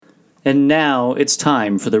And now it's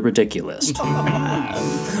time for the ridiculous.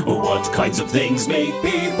 What kinds of things make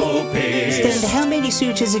people pissed? And how many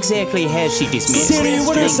suitors exactly has she dismissed? Siri,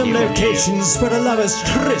 what are some locations for a lover's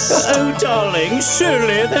tryst? Oh, darling,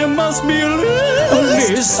 surely there must be a list. A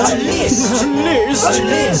list? A list? A list? A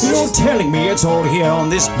list? You're telling me it's all here on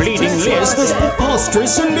this bleeding list? That's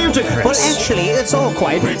preposterous and ludicrous. Well, actually, it's all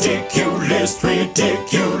quite Ridiculous,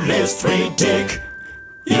 ridiculous, ridiculous.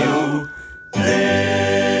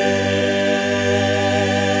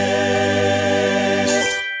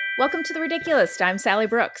 Welcome to The Ridiculous. I'm Sally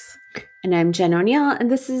Brooks. And I'm Jen O'Neill,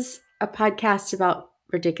 and this is a podcast about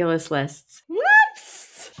ridiculous lists.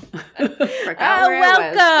 Whoops! Forgot where I was for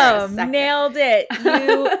a welcome. second. Nailed it.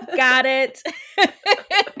 You got it.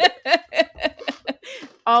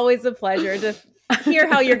 Always a pleasure to hear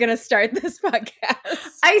how you're going to start this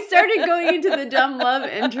podcast. I started going into the dumb love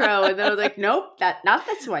intro, and then I was like, nope, not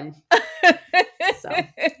this one. So.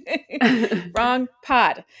 Wrong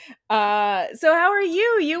pod. So how are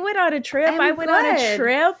you? You went on a trip. I went on a good.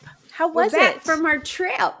 trip. How was We're back it? from our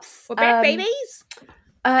trips. We're back, babies.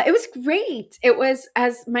 It was great. It was,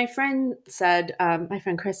 as my friend said, my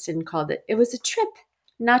friend Kristen called it was a trip,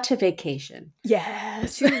 not a vacation.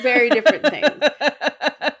 Yes. Two very different things.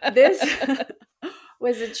 This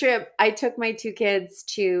was a trip. I took my two kids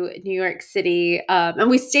to New York City, and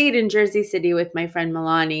we stayed in Jersey City with my friend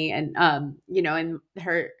Milani, and and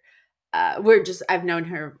her. I've known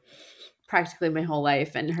her practically my whole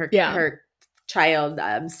life, and her child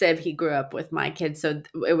Siv, he grew up with my kids, so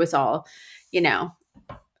it was all,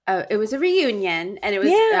 it was a reunion, and it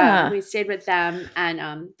was we stayed with them,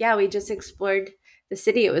 and we just explored the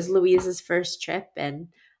city. It was Louise's first trip, and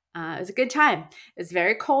it was a good time. It was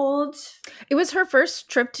very cold. It was her first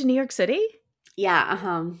trip to New York City? Yeah.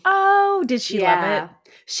 Oh, did she love it?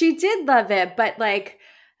 She did love it, but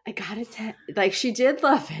I gotta tell, she did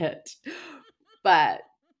love it, but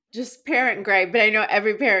just parent gripe. But I know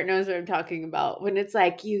every parent knows what I'm talking about when it's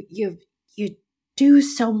like you do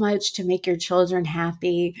so much to make your children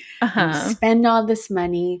happy, you spend all this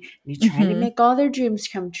money, and you try to make all their dreams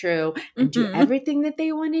come true and do everything that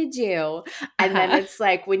they want to do. And then it's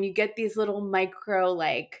like when you get these little micro,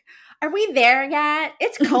 are we there yet?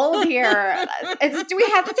 It's cold here. Do we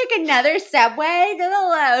have to take another subway?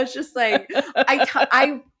 It's just like,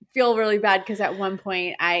 I feel really bad because at one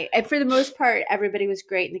point for the most part, everybody was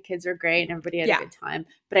great and the kids were great and everybody had a good time.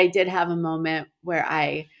 But I did have a moment where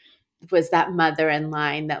I was that mother in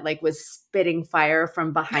line that was spitting fire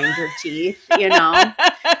from behind her teeth,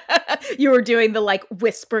 You were doing the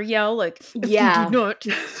whisper yell, if you do not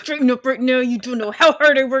straighten up right now, you don't know how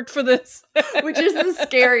hard I worked for this. Which is the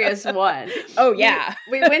scariest one. Oh yeah.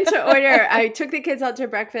 We went to order. I took the kids out to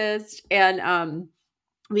breakfast, and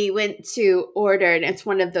we went to order, and it's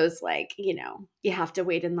one of those you have to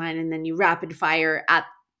wait in line and then you rapid fire at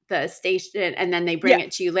the station and then they bring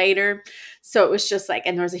it to you later. So it was just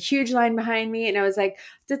and there was a huge line behind me, and I was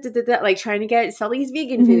trying to get Sully's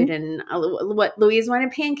vegan food, and what Louise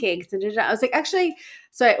wanted pancakes, and I was actually,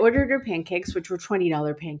 so I ordered her pancakes, which were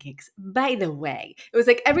 $20 pancakes. By the way, it was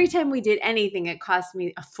every time we did anything, it cost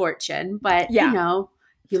me a fortune, but you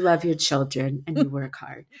love your children and you work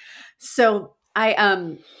hard. So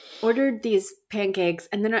I ordered these pancakes,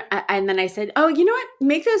 and then I said, oh, you know what?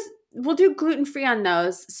 Make those. We'll do gluten-free on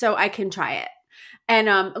those so I can try it. And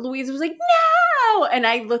Louise was like, no. And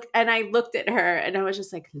I looked at her, and I was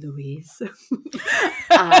just like, Louise,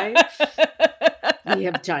 we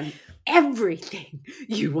have done everything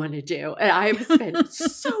you want to do. And I have spent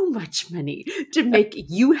so much money to make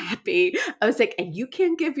you happy. I was like, and you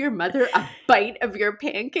can't give your mother a bite of your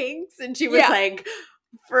pancakes? And she was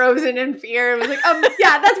frozen in fear. I was like,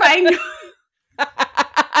 yeah, that's fine. And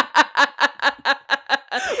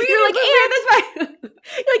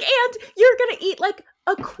you're gonna eat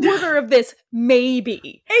a quarter of this,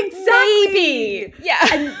 maybe. Exactly. Maybe. Yeah.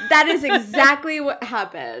 And that is exactly what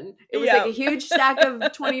happened. It was a huge stack of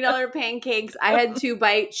 $20 pancakes. I had 2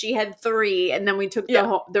 bites. She had 3. And then we took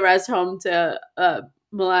the rest home to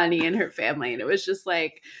Milani and her family. And it was just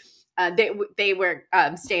they were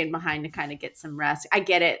staying behind to kind of get some rest. I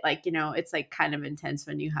get it. It's kind of intense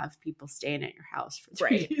when you have people staying at your house for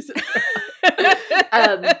 3 days.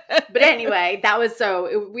 But anyway,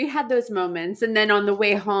 we had those moments. And then on the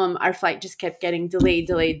way home, our flight just kept getting delayed.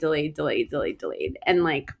 And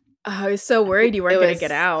I was so worried you weren't going to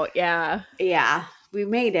get out. Yeah. Yeah. We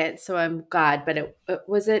made it, so I'm glad. But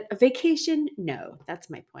was it a vacation? No, that's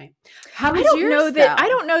my point. How was yours? I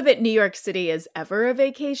don't know that New York City is ever a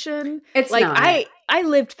vacation. It's not. I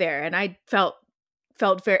lived there, and I felt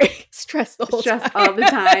felt very stressed the whole time. Stressed all the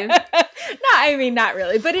time. No, I mean, not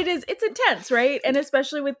really, but it's intense, right? And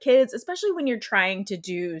especially with kids, especially when you're trying to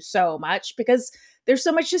do so much, because there's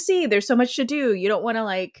so much to see, there's so much to do. You don't want to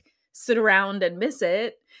like sit around and miss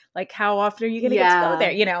it. Like, how often are you going to get to go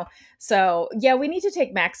there, you know? So yeah, we need to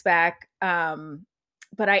take Max back.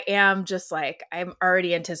 But I am just like, I'm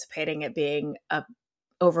already anticipating it being a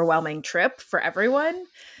overwhelming trip for everyone.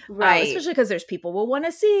 Right. Especially because there's people we'll want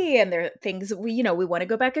to see, and there are things that we want to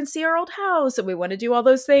go back and see our old house, and we want to do all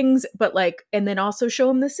those things, but like, and then also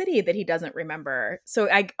show him the city that he doesn't remember. So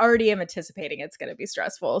I already am anticipating it's going to be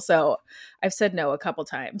stressful. So I've said no a couple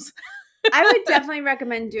times. I would definitely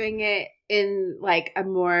recommend doing it in like a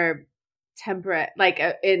more temperate, like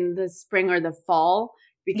in the spring or the fall,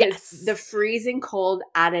 because the freezing cold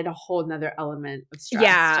added a whole nother element of stress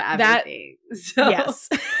to everything. Yes.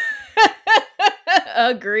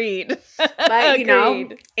 Agreed. But you know,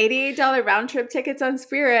 $88 round trip tickets on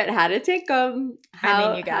Spirit, had to take them.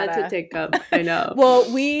 You gotta. Had to take them. I know.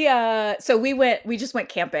 Well, we just went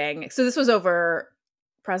camping. So this was over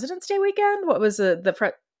President's Day weekend. What was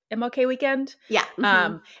the MLK weekend? Yeah.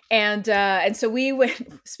 Mm-hmm. And so we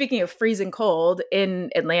went, speaking of freezing cold in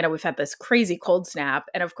Atlanta, we've had this crazy cold snap.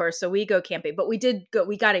 And of course, so we go camping, but we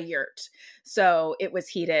got a yurt. So it was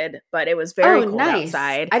heated, but it was very cold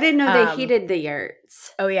outside. I didn't know they heated the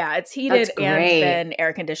yurts. Oh yeah. It's heated and then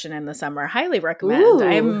air conditioned in the summer. Highly recommend. Ooh.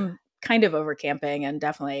 I'm kind of over camping and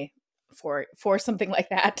definitely for something like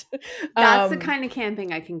that. That's the kind of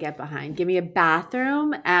camping I can get behind. Give me a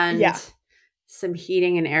bathroom and some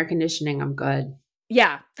heating and air conditioning. I'm good.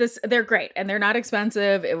 Yeah, they're great and they're not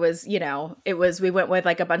expensive. We went with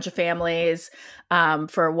like a bunch of families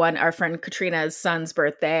for our friend Katrina's son's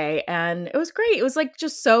birthday, and it was great. It was like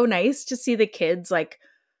just so nice to see the kids like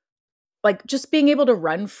just being able to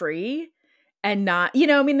run free and not,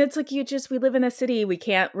 it's like we live in a city. We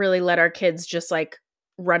can't really let our kids just like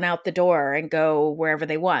run out the door and go wherever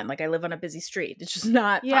they want. Like, I live on a busy street. It's just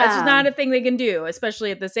not, it's just not a thing they can do,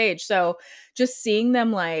 especially at this age. So just seeing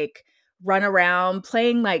them like run around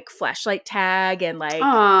playing like flashlight tag and like,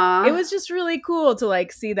 aww, it was just really cool to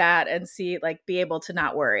like see that and see like be able to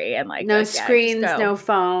not worry and like no screens, no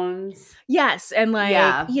phones. Yes. And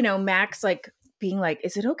like, Max like being like,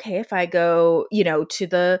 is it okay if I go,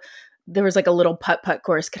 to there was like a little putt-putt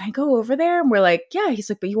course. Can I go over there? And we're like, yeah. He's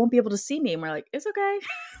like, but you won't be able to see me. And we're like, it's okay.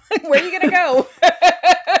 Like, where are you going to go?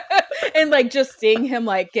 And like just seeing him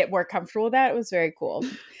like get more comfortable with that, it was very cool.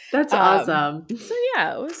 That's awesome. So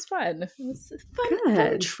yeah, it was fun. It was a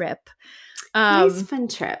fun trip. Nice fun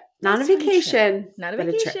trip. Not a vacation. Not a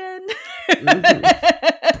vacation.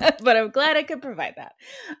 But I'm glad I could provide that.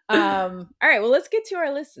 All right, well, let's get to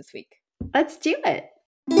our list this week. Let's do it.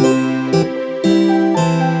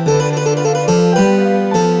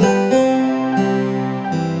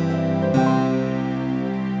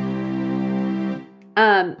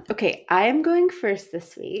 Okay, I am going first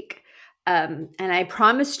this week. And I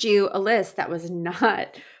promised you a list that was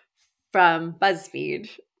not from BuzzFeed.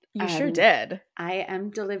 You sure did. I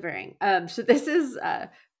am delivering. So this is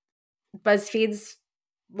BuzzFeed's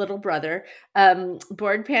little brother,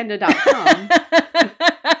 boardpanda.com.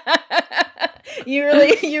 You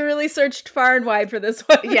really searched far and wide for this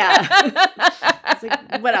one. Yeah. I was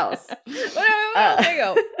like, what else? There you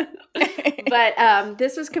go. But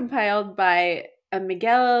this was compiled by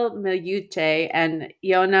Miguel Miliute and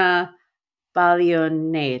Iona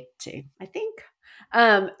Balionete, I think.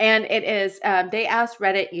 And it is, they asked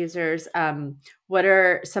Reddit users, what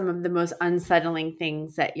are some of the most unsettling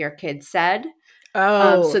things that your kids said?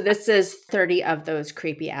 So this is 30 of those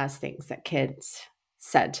creepy ass things that kids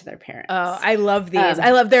said to their parents. Oh, I love these.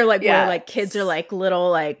 I love their like, where like kids are like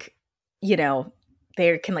little, like,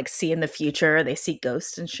 they can like see in the future. They see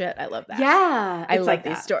ghosts and shit. I love that. Yeah. I love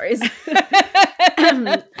these stories.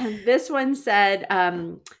 And this one said,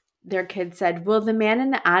 their kid said, will the man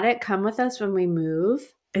in the attic come with us when we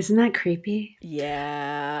move? Isn't that creepy?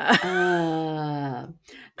 Yeah.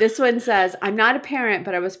 This one says, I'm not a parent,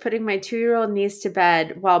 but I was putting my 2-year-old niece to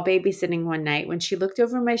bed while babysitting one night when she looked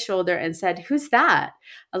over my shoulder and said, who's that?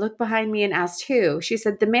 I looked behind me and asked who. She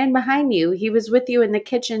said, the man behind you. He was with you in the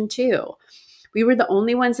kitchen too. We were the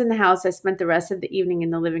only ones in the house. I spent the rest of the evening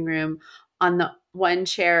in the living room on the one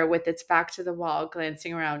chair with its back to the wall,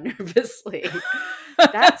 glancing around nervously.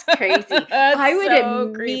 That's crazy.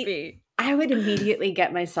 That's creepy. I would immediately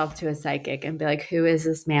get myself to a psychic and be like, who is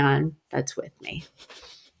this man that's with me?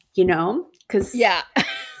 Because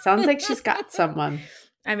sounds like she's got someone.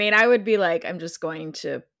 I mean, I would be like, I'm just going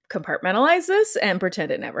to compartmentalize this and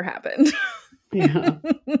pretend it never happened. Yeah.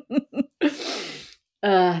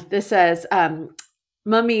 This says,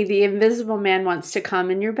 Mummy, the invisible man wants to come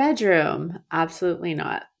in your bedroom. Absolutely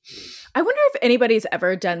not. I wonder if anybody's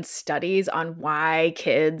ever done studies on why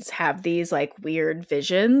kids have these like weird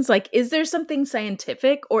visions. Like, is there something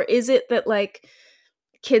scientific, or is it that like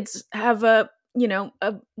kids have a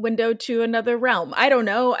window to another realm? I don't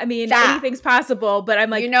know. I mean, anything's possible, but I'm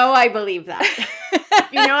like, I believe that.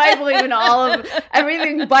 I believe in all of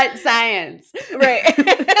everything but science. Right.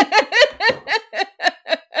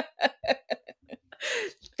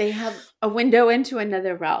 They have a window into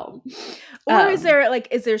another realm. Or is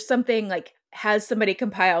there something like, has somebody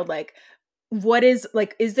compiled like, what is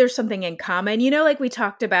like, is there something in common? Like we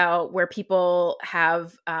talked about where people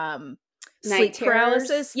have sleep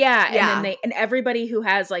paralysis. Yeah. And then and everybody who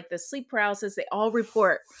has like the sleep paralysis, they all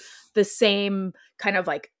report the same kind of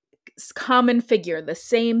like common figure, the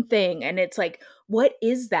same thing. And it's like, what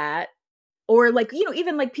is that? Or like,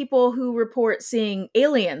 even like people who report seeing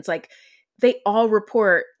aliens, like they all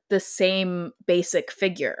report the same basic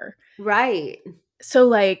figure. Right. So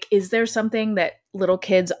like, is there something that little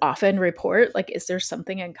kids often report? Like, is there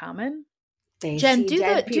something in common? Jen,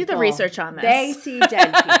 do the research on this. They see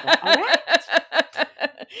dead people. All right.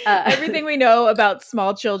 Everything we know about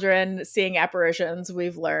small children seeing apparitions,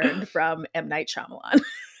 we've learned from M. Night Shyamalan.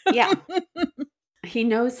 Yeah. He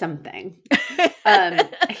knows something.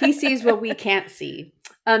 He sees what we can't see.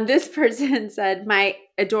 This person said, my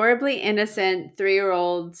adorably innocent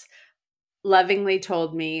 3-year-old lovingly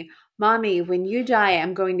told me, Mommy, when you die,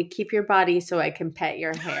 I'm going to keep your body so I can pet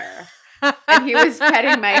your hair. And he was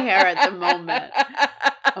petting my hair at the moment.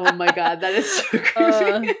 Oh my God, that is so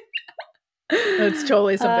creepy. That's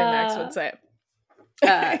totally something Max would say.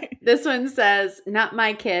 This one says, not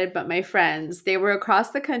my kid, but my friends. They were across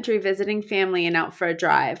the country visiting family and out for a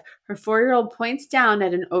drive. Her 4-year-old points down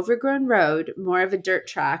at an overgrown road, more of a dirt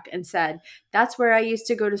track, and said, that's where I used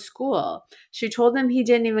to go to school. She told him he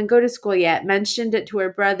didn't even go to school yet, mentioned it to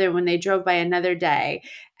her brother when they drove by another day,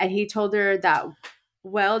 and he told her that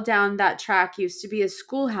well down that track used to be a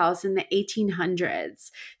schoolhouse in the 1800s.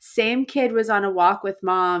 Same kid was on a walk with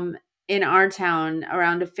mom in our town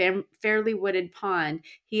around a fairly wooded pond.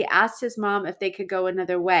 He asked his mom if they could go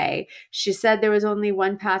another way. She said there was only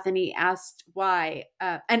one path, and he asked why.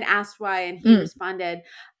 And he responded,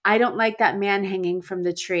 I don't like that man hanging from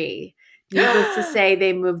the tree. Needless to say,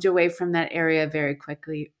 they moved away from that area very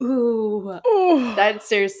quickly. Ooh. That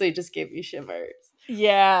seriously just gave me shivers.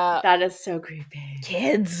 Yeah. That is so creepy.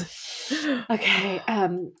 Kids. Okay.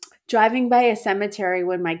 Driving by a cemetery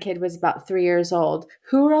when my kid was about 3 years old.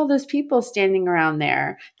 Who were all those people standing around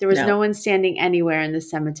there? There was no one standing anywhere in the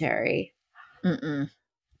cemetery. Mm-mm.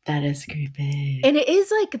 That is creepy. And it is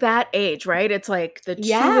like that age, right? It's like the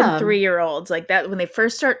 2 and 3-year-olds, like that when they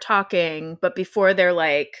first start talking, but before they're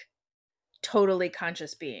like totally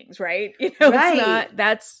conscious beings, right? It's not,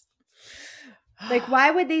 that's like, why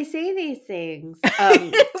would they say these things?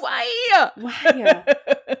 Why?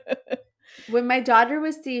 When my daughter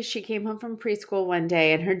was 3, she came home from preschool one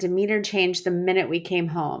day, and her demeanor changed the minute we came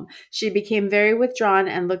home. She became very withdrawn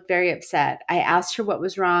and looked very upset. I asked her what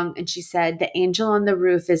was wrong, and she said, the angel on the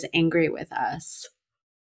roof is angry with us.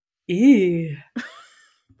 Ew.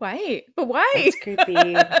 Why? But why? That's creepy.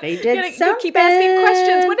 They did something. You keep asking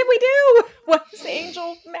questions. What did we do? Why is the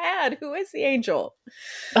angel mad? Who is the angel?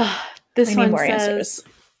 This one says,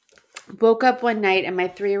 woke up one night and my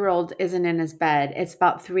 3-year-old isn't in his bed. It's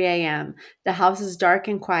about 3 a.m. The house is dark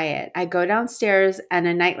and quiet. I go downstairs and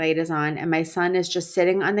a nightlight is on, and my son is just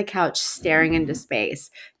sitting on the couch staring into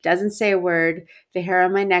space. Doesn't say a word. The hair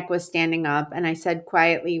on my neck was standing up, and I said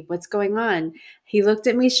quietly, what's going on? He looked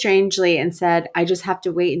at me strangely and said, I just have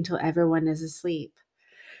to wait until everyone is asleep.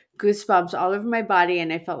 Goosebumps all over my body,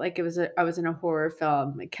 and I felt like I was in a horror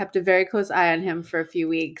film. I kept a very close eye on him for a few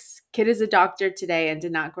weeks. Kid is a doctor today and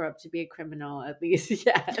did not grow up to be a criminal, at least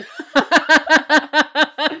yet.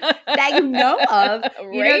 That you know of.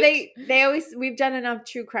 Right? You know, they always, we've done enough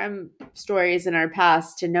true crime stories in our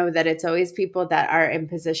past to know that it's always people that are in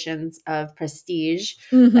positions of prestige,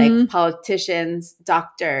 like politicians,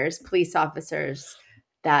 doctors, police officers,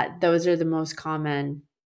 that those are the most common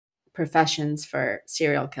professions for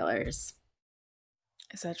serial killers.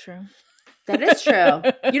 Is that true? That is true.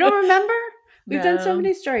 You don't remember? We've done so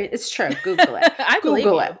many stories. It's true. Google it. I believe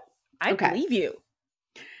you.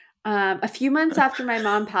 A few months after my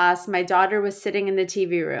mom passed, my daughter was sitting in the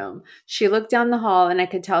TV room. She looked down the hall, and I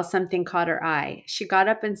could tell something caught her eye. She got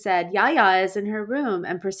up and said, Yaya is in her room,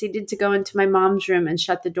 and proceeded to go into my mom's room and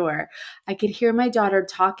shut the door. I could hear my daughter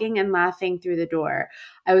talking and laughing through the door.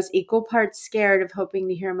 I was equal parts scared and hoping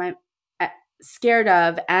to hear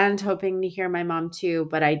my mom too,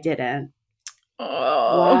 but I didn't.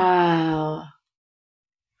 Oh. Wow.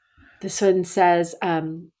 This one says,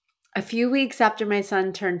 a few weeks after my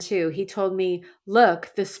son turned 2, he told me,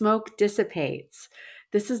 "Look, the smoke dissipates."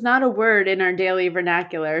 This is not a word in our daily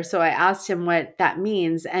vernacular, so I asked him what that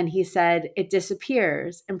means, and he said, "It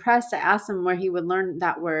disappears." Impressed, I asked him where he would learn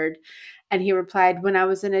that word, and he replied, "When I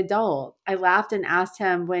was an adult." I laughed and asked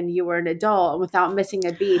him, "When you were an adult?" And without missing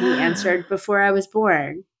a beat, he answered, "Before I was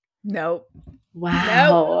born." Nope.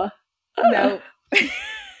 Wow. Nope.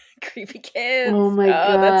 Creepy kids. Oh my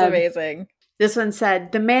God. That's amazing. This one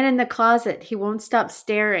said, "The man in the closet, he won't stop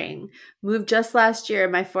staring. Moved just last year.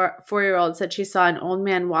 My 4-year-old said she saw an old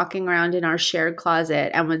man walking around in our shared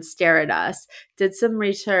closet and would stare at us. Did some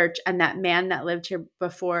research, and that man that lived here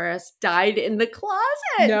before us died in the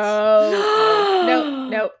closet."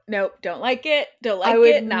 No. Don't like it. Don't like I would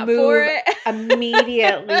it. Not move for it.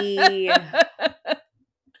 immediately.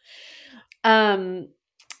 I'm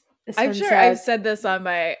sure I've said this on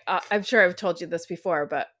my, I'm sure I've told you this before,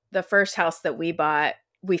 but the first house that we bought,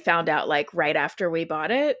 we found out like right after we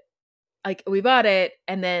bought it. Like we bought it,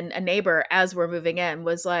 and then a neighbor, as we're moving in,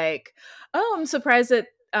 was like, "Oh, I'm surprised that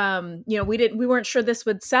we weren't sure this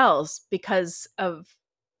would sell because of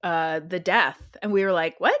the death." And we were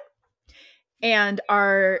like, "What?" And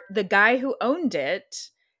the guy who owned it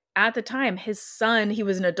at the time, his son, he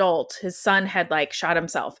was an adult. His son had like shot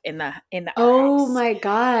himself in the Oh house. my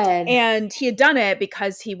God. And he had done it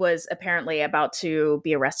because he was apparently about to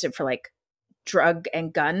be arrested for like drug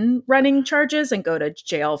and gun running charges and go to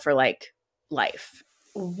jail for like life.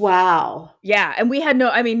 Wow. Yeah. And we had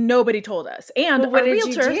nobody told us. And Well, what our did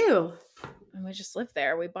realtor, you do? and we just lived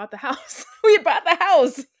there. We bought the house. We had bought the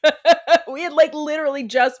house. We had like literally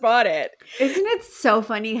just bought it. Isn't it so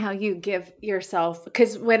funny how you give yourself,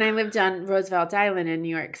 because when I lived on Roosevelt Island in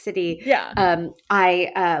New York City,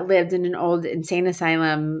 I lived in an old insane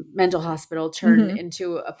asylum mental hospital turned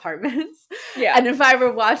into apartments. Yeah. And if I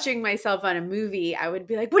were watching myself on a movie, I would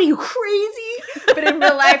be like, "What are you, crazy?" But in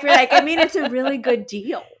real life, you're like, it's a really good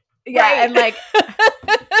deal. Yeah. Right. And like,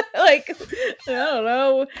 like, I don't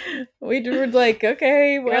know. We were like,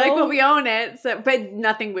 okay, well, we own it. So, but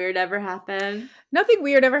nothing weird ever happened. Nothing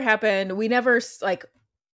weird ever happened. We never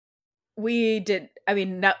we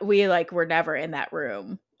were never in that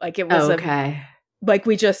room. Like it was okay. Like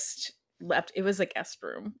we just left. It was a guest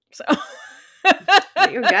room. So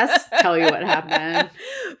let your guests tell you what happened.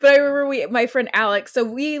 But I remember my friend Alex, so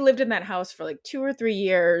we lived in that house for like 2 or 3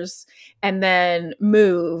 years and then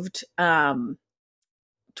moved.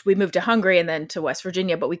 We moved to Hungary and then to West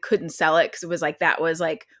Virginia, but we couldn't sell it because it was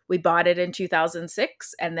like we bought it in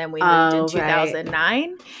 2006 and then we moved in 2009. Right.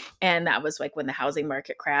 And that was like when the housing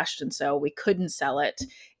market crashed. And so we couldn't sell it.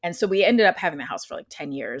 And so we ended up having the house for like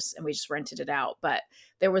 10 years and we just rented it out. But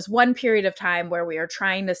there was one period of time where we were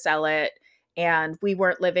trying to sell it and we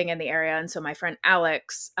weren't living in the area. And so my friend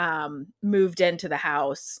Alex moved into the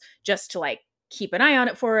house just to like keep an eye on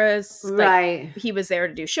it for us. Right. Like, he was there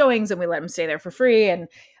to do showings and we let him stay there for free. And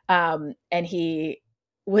he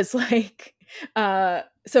was like,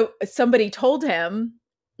 so somebody told him,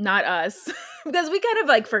 not us, because we kind of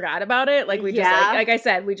like forgot about it. Like we just like I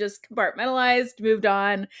said, we just compartmentalized, moved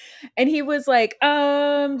on. And he was like,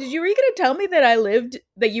 were you going to tell me that I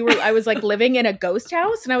was like living in a ghost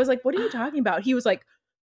house? And I was like, what are you talking about? He was like,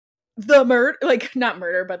 the murder, like not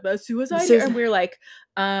murder, but the suicide. And we were like,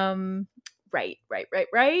 right.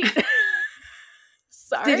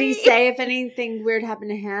 Sorry. Did he say if anything weird happened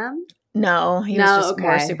to him? No, he was just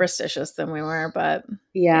more superstitious than we were, but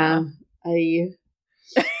yeah.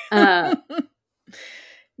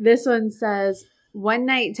 This one says, "One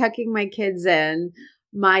night tucking my kids in,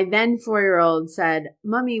 my then 4-year-old said,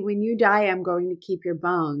 'Mommy, when you die, I'm going to keep your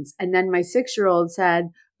bones.' And then my 6-year-old said,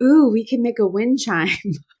 'Ooh, we can make a wind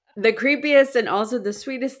chime.'" The creepiest and also the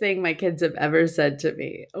sweetest thing my kids have ever said to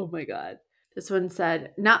me. Oh my God. This one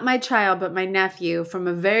said, "Not my child, but my nephew from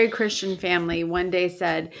a very Christian family one day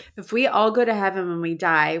said, 'If we all go to heaven when we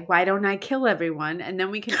die, why don't I kill everyone? And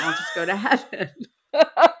then we can all just go to heaven.'"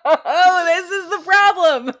 Oh, this is the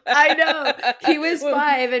problem. I know. He was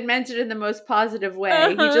 5 and meant it in the most positive way.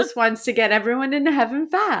 He just wants to get everyone into heaven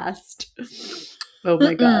fast. Oh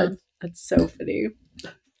my God. That's so funny.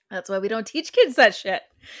 That's why we don't teach kids that shit.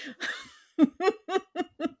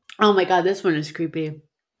 Oh my God, this one is creepy.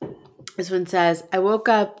 This one says, "I woke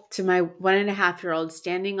up to my 1.5-year-old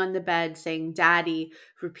standing on the bed saying 'Daddy'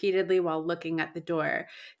 repeatedly while looking at the door.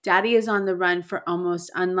 Daddy is on the run for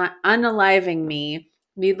almost unaliving me.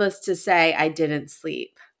 Needless to say, I didn't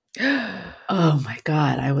sleep." Oh my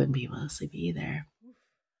God, I wouldn't be able to sleep either.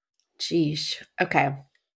 Sheesh. Okay.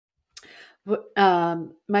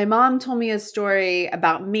 My mom told me a story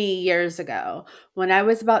about me years ago. When I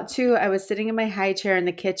was about 2, I was sitting in my high chair in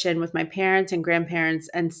the kitchen with my parents and grandparents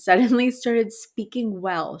and suddenly started speaking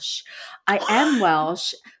Welsh. I am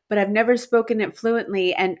Welsh, but I've never spoken it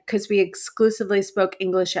fluently, and because we exclusively spoke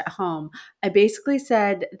English at home. I basically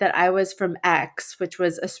said that I was from X, which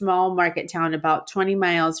was a small market town about 20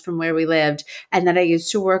 miles from where we lived, and that I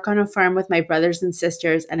used to work on a farm with my brothers and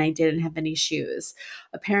sisters and I didn't have any shoes.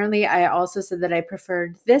 Apparently, I also said that I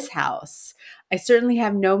preferred this house. I certainly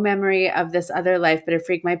have no memory of this other life, but it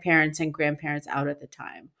freaked my parents and grandparents out at the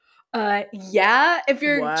time. Yeah, if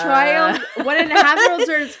your What? child, 1.5-year-old,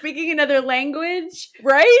 started speaking another language,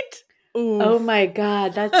 Right? oh Oof. my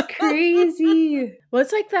God, that's crazy. Well,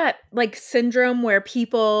 it's like that like syndrome where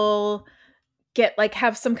people get like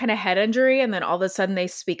have some kind of head injury and then all of a sudden they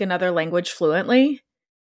speak another language fluently.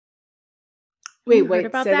 Wait, You heard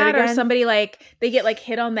about say that that? Or again? somebody like they get like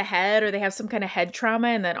hit on the head or they have some kind of head trauma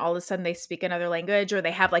and then all of a sudden they speak another language or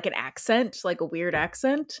they have like an accent, like a weird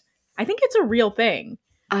accent. I think it's a real thing.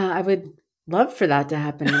 I would love for that to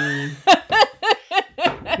happen to me.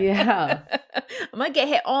 Yeah. I'm gonna get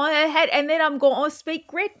hit on the head and then I'm going to speak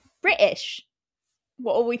British.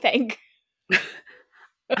 What do we think?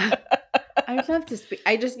 I'd love to speak.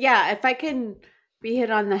 If I can be hit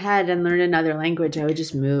on the head and learn another language, I would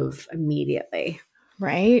just move immediately.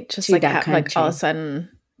 Right? Just To like that like all of a country. sudden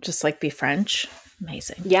just like be French.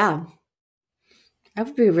 Amazing. Yeah. I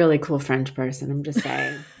would be a really cool French person. I'm just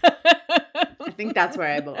saying. I think that's where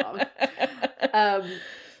I belong.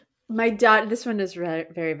 My daughter, this one is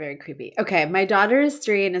very, very creepy. Okay. My daughter is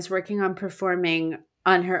 3 and is working on performing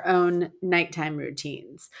on her own nighttime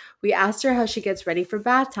routines. We asked her how she gets ready for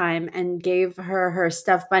bath time and gave her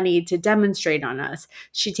stuffed bunny to demonstrate on us.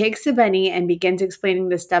 She takes the bunny and begins explaining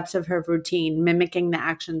the steps of her routine, mimicking the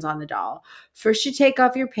actions on the doll. First, you take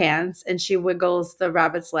off your pants and she wiggles the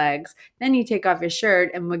rabbit's legs. Then you take off your shirt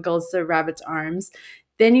and wiggles the rabbit's arms.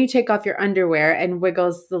 Then you take off your underwear and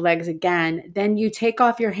wiggles the legs again. Then you take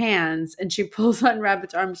off your hands and she pulls on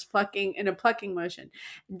Rabbit's arms, plucking in a plucking motion.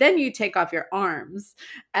 Then you take off your arms.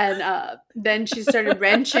 And then she started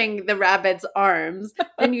wrenching the rabbit's arms.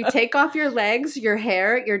 Then you take off your legs, your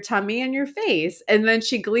hair, your tummy, and your face. And then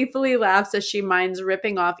she gleefully laughs as she minds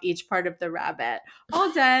ripping off each part of the rabbit.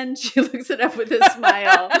 All done. She looks it up with a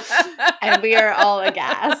smile. And we are all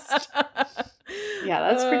aghast. Yeah,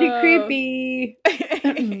 that's pretty creepy.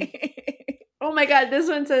 Oh my God, this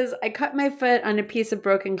one says, I cut my foot on a piece of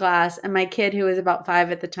broken glass, and my kid, who was about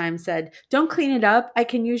 5 at the time, said, "Don't clean it up. I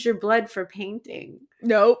can use your blood for painting."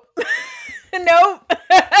 Nope. Nope.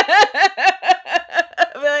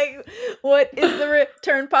 Like, what is the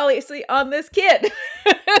return policy on this kid?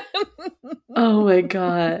 Oh my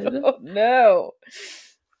God. Oh, no.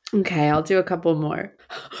 Okay, I'll do a couple more.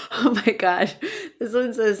 Oh my God. This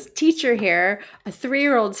one says, teacher here, a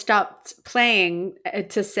 3-year-old stopped playing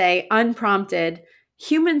to say, unprompted,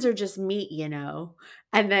 "Humans are just meat, you know,"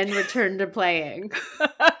 and then returned to playing.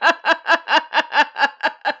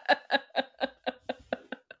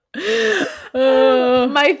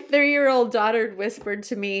 My 3-year-old daughter whispered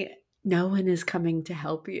to me, "No one is coming to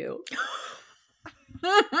help you."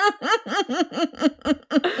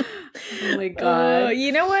 Oh my God.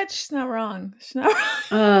 You know what? She's not wrong. She's not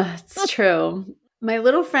wrong. It's true. My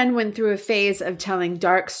little friend went through a phase of telling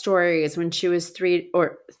dark stories when she was 3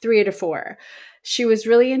 to 4. She was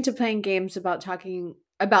really into playing games about taking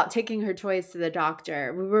her toys to the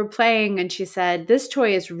doctor. We were playing and she said, "This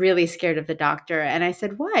toy is really scared of the doctor." And I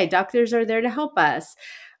said, "Why? Doctors are there to help us."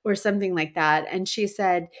 Or something like that. And she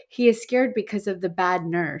said, "He is scared because of the bad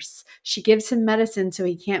nurse. She gives him medicine so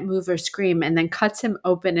he can't move or scream and then cuts him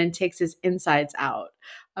open and takes his insides out."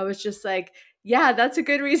 I was just like, yeah, that's a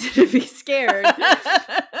good reason to be scared.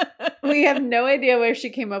 We have no idea where she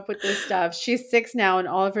came up with this stuff. She's 6 now and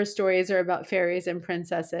all of her stories are about fairies and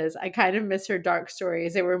princesses. I kind of miss her dark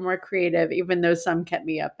stories. They were more creative, even though some kept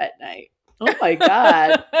me up at night. Oh my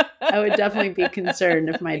God. I would definitely be concerned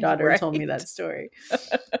if my daughter told me that story.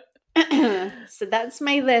 So that's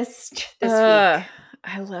my list this week.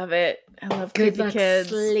 I love it. I love Good creepy luck kids.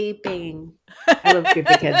 sleeping. I love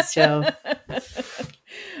creepy kids too.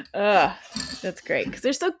 That's great because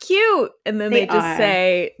they're so cute, and then they just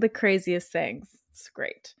say the craziest things. It's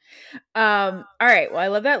great. All right. Well, I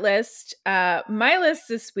love that list. My list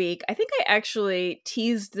this week, I think I actually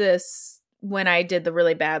teased this when I did the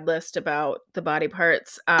really bad list about the body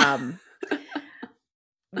parts.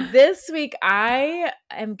 This week, I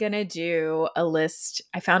am going to do a list.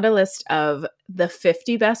 I found a list of the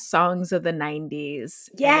 50 best songs of the 90s.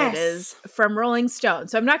 Yes. And it is from Rolling Stone.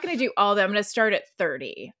 So I'm not going to do all of them. I'm going to start at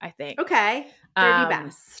 30, I think. Okay.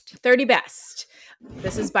 Best. 30 Best.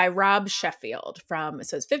 This is by Rob Sheffield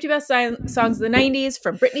so it's 50 Best Songs of the 90s,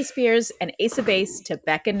 from Britney Spears and Ace of Base to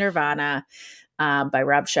Beck and Nirvana, by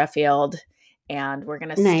Rob Sheffield. And we're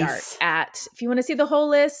going to start at, if you want to see the whole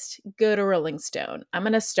list, go to Rolling Stone. I'm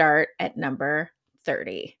going to start at number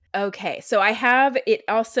 30. Okay, so I have it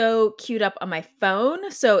also queued up on my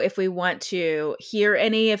phone. So if we want to hear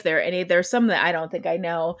if there are any, there's some that I don't think I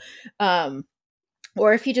know.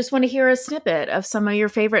 Or if you just want to hear a snippet of some of your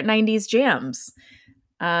favorite 90s jams,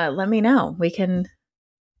 let me know. We can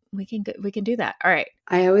do that. All right.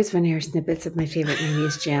 I always want to hear snippets of my favorite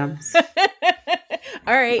 90s jams.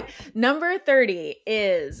 All right. Number 30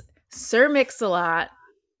 is Sir Mix-a-Lot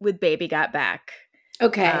with Baby Got Back.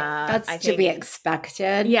 Okay. That's to be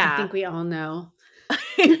expected. Yeah. I think we all know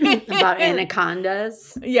about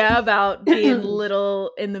anacondas. Yeah, about being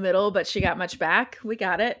little in the middle, but she got much back. We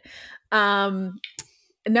got it.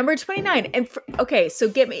 Number 29. And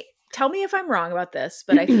so tell me if I'm wrong about this,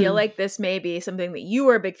 but I feel like this may be something that you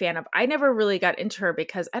were a big fan of. I never really got into her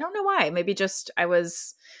because I don't know why. Maybe just I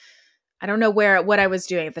don't know what I was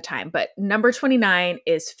doing at the time, but number 29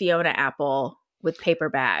 is Fiona Apple with Paper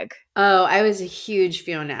Bag. Oh, I was a huge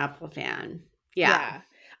Fiona Apple fan. Yeah.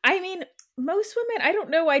 I mean, most women, I don't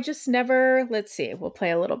know. I just never, let's see. We'll play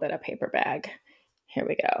a little bit of Paper Bag. Here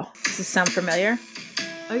we go. Does this sound familiar?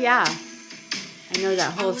 Oh, yeah. I know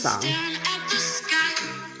that whole song.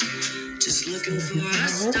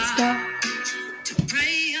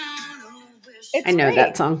 I know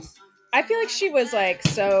that song. I feel like she was like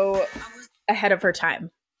so ahead of her time.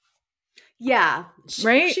 Yeah.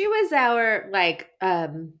 Right? She was our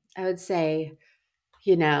I would say,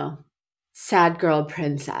 sad girl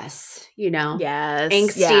princess, Yes.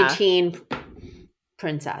 Angsty teen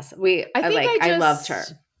princess. I loved her.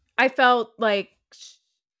 I felt like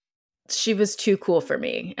she was too cool for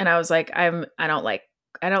me. And I was like, I don't like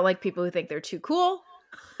people who think they're too cool.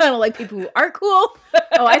 I don't like people who are cool.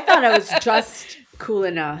 Oh, I thought I was just cool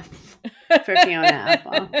enough for Fiona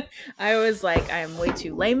Apple. I was like, I'm way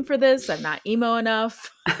too lame for this. I'm not emo enough.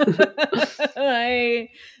 I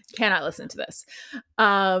cannot listen to this.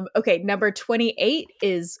 Okay, number 28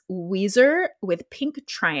 is Weezer with Pink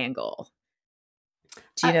Triangle.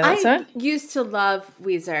 Do you know that song? I used to love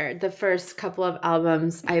Weezer. The first couple of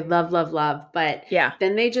albums, I love. But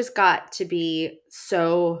then they just got to be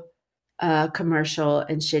so commercial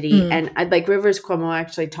and shitty. And Rivers Cuomo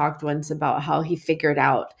actually talked once about how he figured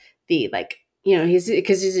out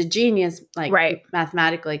because he's a genius,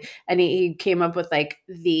 mathematically, and he came up with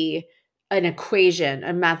an equation,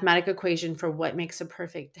 a mathematical equation for what makes a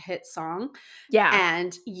perfect hit song. Yeah.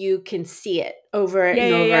 And you can see it over and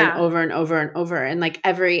over and over and over. And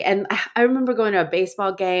and I remember going to a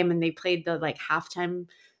baseball game and they played the halftime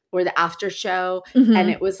or the after show. Mm-hmm. And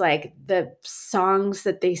it was the songs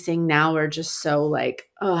that they sing now are just so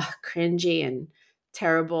cringy and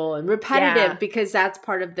terrible and repetitive because that's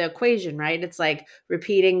part of the equation, right? It's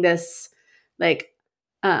repeating this, it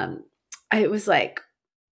was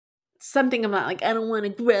something about I don't want to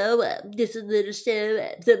grow up, just a little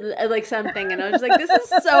shit, something, and I was this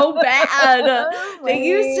is so bad. They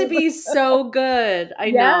used to be so good.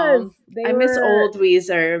 I know. I miss old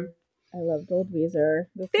Weezer. I loved old Weezer.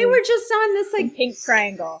 They were just on this Pink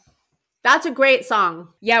Triangle. That's a great song.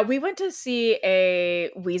 Yeah, we went to see a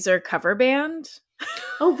Weezer cover band.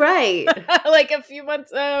 Oh, right.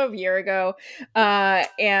 a year ago.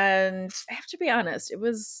 And I have to be honest, it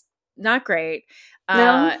was not great.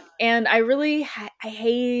 No. And I really, I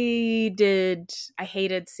hated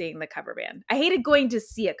seeing the cover band. I hated going to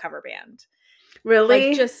see a cover band.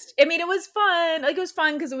 Really? It was fun. It was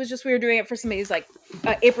fun because it was just, we were doing it for somebody's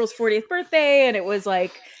April's 40th birthday. And it was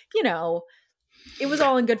it was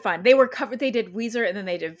all in good fun. They did Weezer and then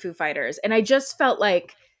they did Foo Fighters. And I just felt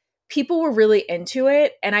like people were really into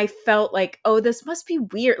it. And I felt oh, this must be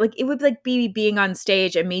weird. It would be being on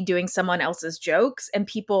stage and me doing someone else's jokes and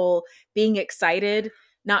people being excited,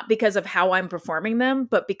 not because of how I'm performing them,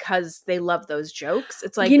 but because they love those jokes.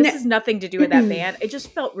 It's this is nothing to do with that band. It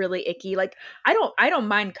just felt really icky. I don't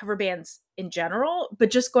mind cover bands in general, but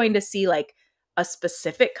just going to see a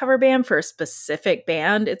specific cover band for a specific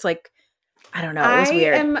band, it's I don't know. It was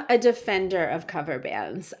weird. I am a defender of cover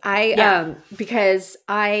bands. Because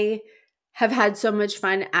I have had so much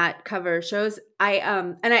fun at cover shows.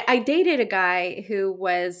 I dated a guy who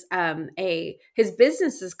was his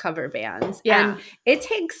business is cover bands. Yeah. And it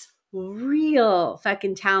takes real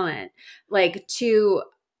fucking talent to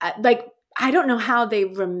I don't know how they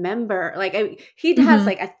remember. He has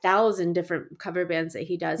 1,000 different cover bands that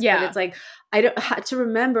he does. Yeah. But it's I don't have to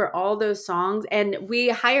remember all those songs. And we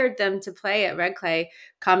hired them to play at Red Clay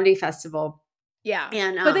Comedy Festival. Yeah.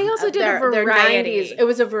 And but they also did a their variety. 90s. It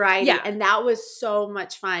was a variety. Yeah. And that was so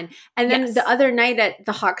much fun. And then Yes. the other night at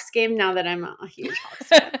the Hawks game, now that I'm a huge Hawks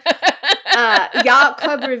fan, Yacht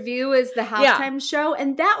Club Review is the halftime show.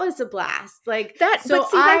 And that was a blast. Like that. So but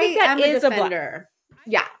see, I think that am is a defender.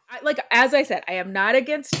 Yeah. Like, as I said, I am not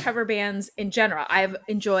against cover bands in general. I've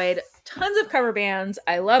enjoyed tons of cover bands.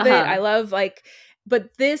 I love it. I love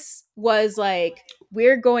but this was like,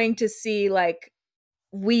 we're going to see like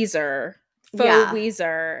Weezer,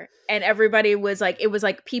 Weezer, and everybody was like, it was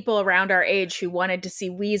like people around our age who wanted to see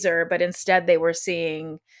Weezer, but instead they were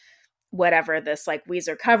seeing whatever, this like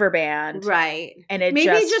Weezer cover band, right? And it maybe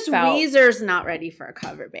just felt, Weezer's not ready for a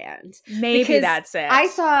cover band. Maybe because that's it. I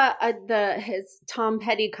saw his Tom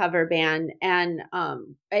Petty cover band, and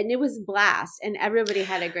it was a blast, and everybody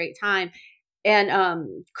had a great time. And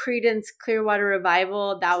Creedence Clearwater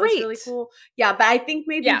Revival, that was really cool. Yeah, but I think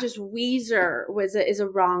maybe just Weezer is a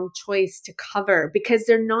wrong choice to cover because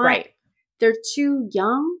they're not. They're too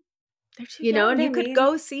young. They're too young. You could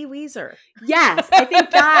go see Weezer. Yes, I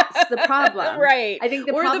think that's the problem. Right. I think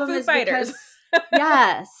the or problem the Foo is Fighters. because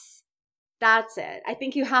yes, that's it. I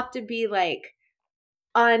think you have to be like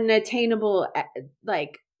unattainable,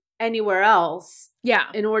 like anywhere else. Yeah.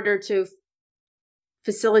 In order to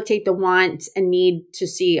facilitate the want and need to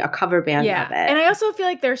see a cover band of it. And I also feel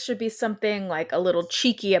like there should be something like a little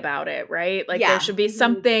cheeky about it, right? Like there should be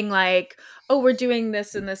something like, oh, we're doing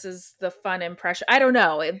this and this is the fun impression. I don't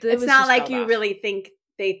know. It's not like you really think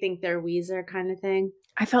they think they're Weezer kind of thing.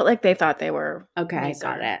 I felt like they thought they were Weezer.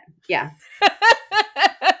 Got it. Yeah.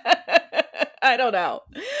 I don't know.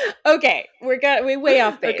 Okay. We way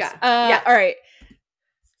off base. Okay. All right.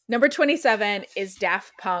 Number 27 is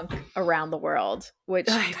Daft Punk, Around the World, which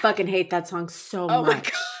I fucking hate that song so much. My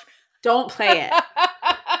God. Don't play it.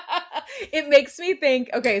 It makes me think,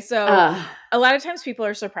 okay, so a lot of times people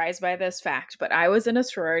are surprised by this fact, but I was in a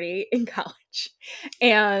sorority in college,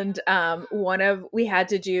 and we had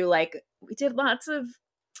to do we did lots of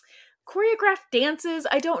choreographed dances.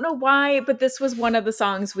 I don't know why, but this was one of the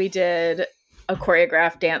songs we did a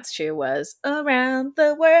choreographed dance to, was Around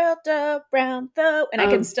the World, Around the, and I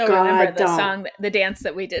can still remember the song, the dance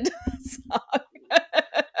that we did to the song.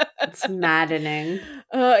 It's maddening.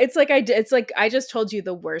 It's like I just told you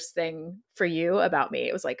the worst thing for you about me.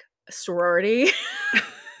 It was like a sorority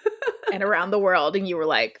and Around the World, and you were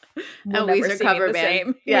like, we'll never see the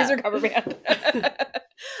same. Weezer cover band.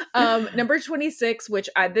 Number 26, which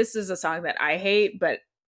this is a song that I hate, but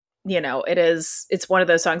it's one of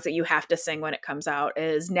those songs that you have to sing when it comes out,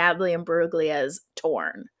 is Natalie Imbruglia's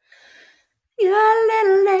Torn. You're a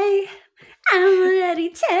little late, I'm ready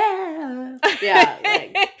to. Yeah.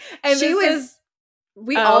 And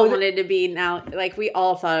we all wanted to be now, like we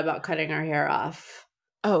all thought about cutting our hair off.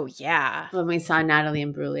 Oh, yeah. When we saw Natalie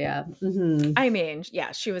Imbruglia. Mm-hmm. I mean,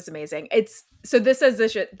 yeah, she was amazing. There's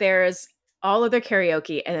all other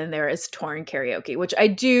karaoke, and then there is Torn karaoke, which I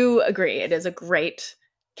do agree. It is a great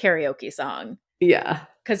karaoke song. Yeah.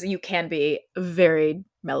 Because you can be very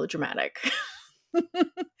melodramatic.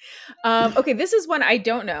 Okay, this is one I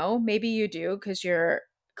don't know. Maybe you do because you're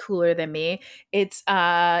cooler than me. It's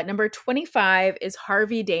number 25 is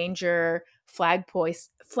Harvey Danger, Flagpole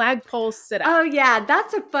Sit Up. Oh yeah,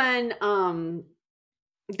 that's a fun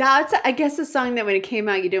that's I guess a song that when it came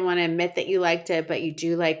out you didn't want to admit that you liked it, but you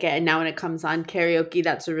do like it, and now when it comes on karaoke,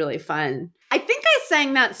 that's a really fun. I think I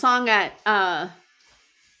sang that song at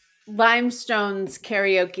Limestone's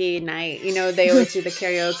karaoke night. They always do the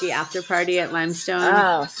karaoke after party at Limestone.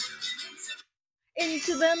 Oh.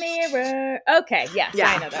 Into the mirror. Okay, yes,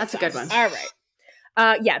 I know that's song. A good one. All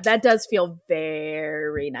right. Yeah, that does feel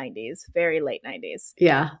very 90s, very late 90s.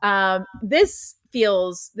 Yeah. This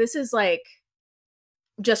is like,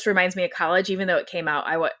 just reminds me of college, even though it came out,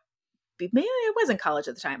 maybe I was in college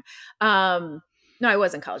at the time. No, I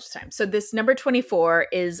was in college at the time. So this number 24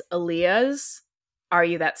 is Aaliyah's Are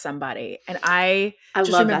You That Somebody? And I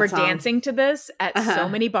just remember dancing to this at so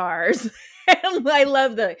many bars. And I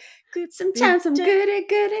love the sometimes I'm goody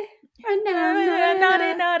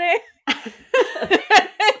naughty.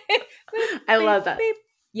 I love that.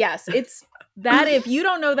 Yes, it's that. If you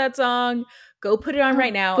don't know that song, go put it on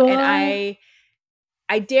right now. And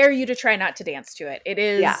I dare you to try not to dance to it. It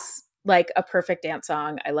is like a perfect dance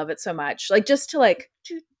song. I love it so much. Like just to like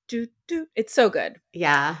do. It's so good.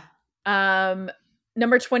 Yeah.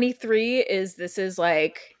 Number 23 is this is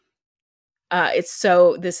so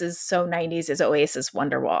 90s, is Oasis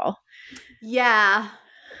Wonderwall. Yeah.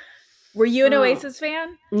 Were you an Oasis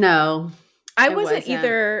fan? No. I wasn't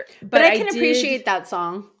either. But I can appreciate that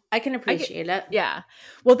song. I can appreciate it. Yeah.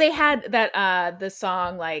 Well, they had that the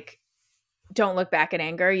song Don't Look Back in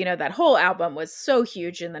Anger. You know, that whole album was so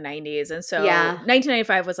huge in the 90s. And so Yeah.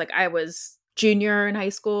 1995 was like I was junior in high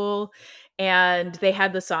school, and they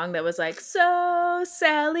had the song that was like, so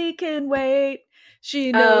Sally can wait.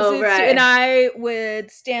 She knows it's right. and I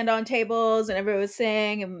would stand on tables and everyone would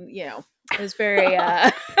sing, and you know, it was very very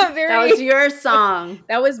That was your song.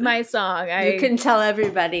 that was my song. You can tell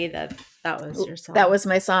everybody that was your song. That was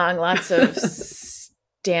my song. Lots of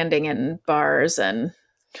standing in bars and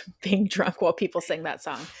being drunk while people sing that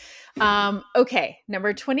song. Okay,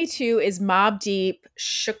 number 22 is Mobb Deep,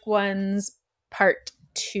 Shook Ones Part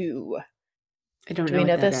 2. I don't Do know. we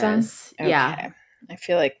know what this song? is. Yeah. Okay. I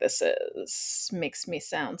feel like this makes me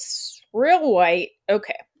sound real white.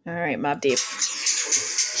 Okay. All right, Mobb Deep.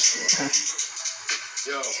 Okay.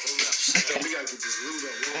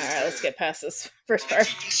 All right, let's get past this first part.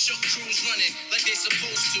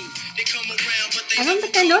 I don't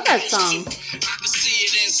think I know that song.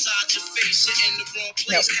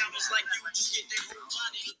 Nope.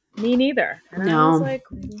 Me neither. And I was like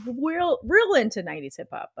real into 90s hip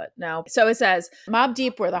hop, but no. So it says Mobb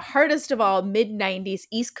Deep were the hardest of all mid-90s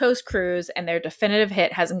East Coast crews, and their definitive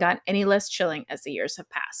hit hasn't gotten any less chilling as the years have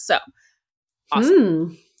passed. So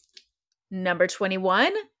awesome. Number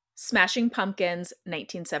 21, Smashing Pumpkins,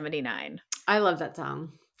 1979. I love that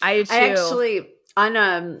song. I do too. I actually,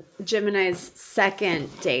 on Jim and I's second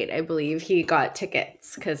date, I believe he got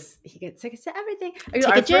tickets because he gets tickets to everything.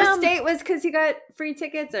 Our first date was because he got free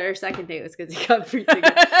tickets. Our second date was because he got free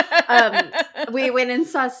tickets. We went and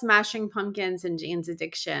saw Smashing Pumpkins and Jane's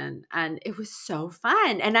Addiction, and it was so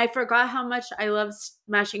fun. And I forgot how much I love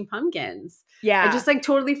Smashing Pumpkins. Yeah. I just like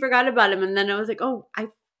totally forgot about him. And then I was like, oh,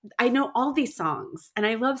 I know all these songs, and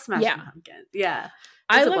I love Smashing Pumpkins. Yeah.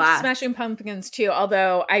 I love Smashing Pumpkins too,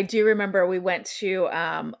 although I do remember we went to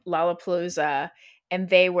Lollapalooza and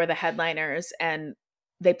they were the headliners and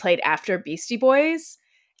they played after Beastie Boys.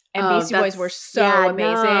 And Beastie Boys were so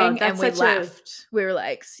amazing. And we left. We were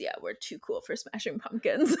like, yeah, we're too cool for Smashing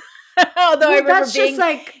Pumpkins. Although I remember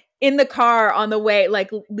being in the car on the way,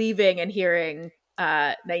 like leaving and hearing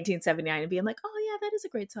 1979 and being like, oh yeah, that is a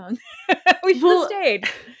great song. We should have stayed.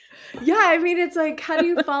 Yeah, I mean, it's like, how do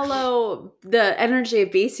you follow the energy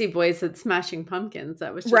of Beastie Boys at Smashing Pumpkins?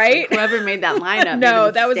 That was just like, whoever made that lineup.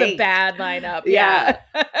 No, that was a bad lineup. Yeah.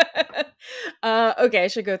 Okay, I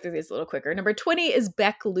should go through these a little quicker. Number 20 is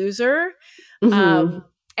Beck Loser. And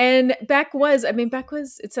Beck was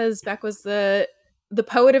the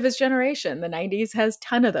poet of his generation. The 90s has a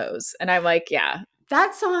ton of those. And I'm like, yeah.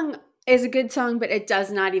 That song is a good song, but it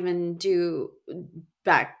does not even do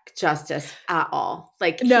Beck justice at all.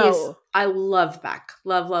 Like, no, I love Beck.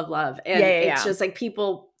 Love. And it's just like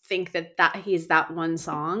people think that he's that one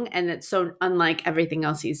song, and it's so unlike everything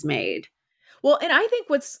else he's made. Well, and I think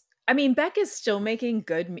Beck is still making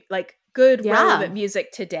good relevant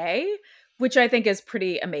music today, which I think is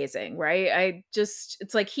pretty amazing, right?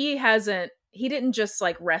 It's like he didn't just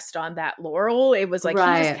like rest on that laurel. It was like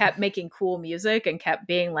he just kept making cool music and kept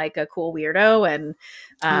being like a cool weirdo. And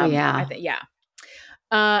I think,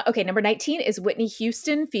 okay, number 19 is Whitney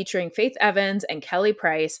Houston featuring Faith Evans and Kelly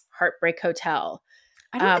Price, Heartbreak Hotel.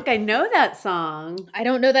 I don't think I know that song. I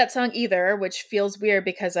don't know that song either, which feels weird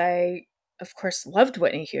because I, of course, loved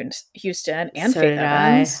Whitney Houston and Faith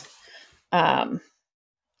Evans.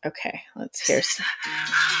 Okay, let's hear some.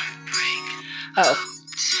 Oh,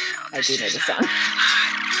 I do know the song.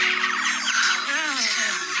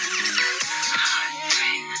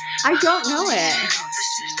 I don't know it.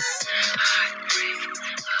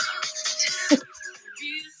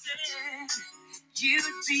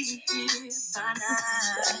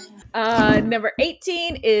 Number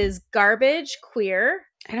 18 is Garbage, Queer.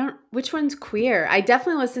 Which one's Queer? I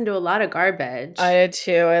definitely listened to a lot of Garbage. I did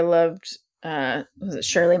too. I loved, was it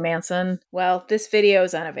Shirley Manson? Well, this video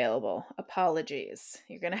is unavailable. Apologies.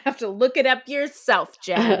 You're going to have to look it up yourself,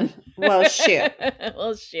 Jen. Well, shoot.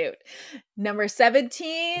 Well, shoot. Number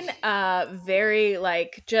 17, very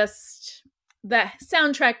like just the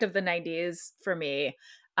soundtrack of the 90s for me,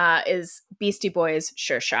 is Beastie Boys'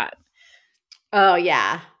 Sure Shot. Oh,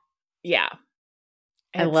 yeah. Yeah.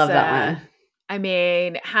 I love that one. I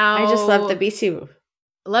mean, I just love the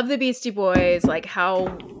Beastie Boys. Like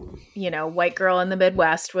how, white girl in the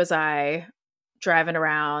Midwest was I driving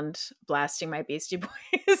around blasting my Beastie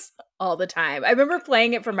Boys all the time. I remember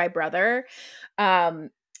playing it for my brother,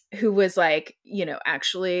 who was like,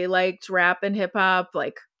 actually liked rap and hip hop,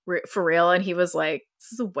 like for real. And he was like,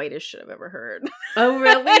 this is the whitest shit I've ever heard. Oh,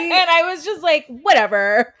 really? And I was just like,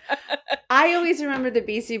 whatever. I always remember the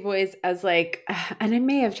Beastie Boys as like, and I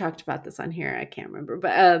may have talked about this on here, I can't remember,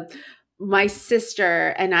 but my sister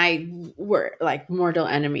and I were like mortal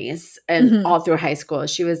enemies, and all through high school.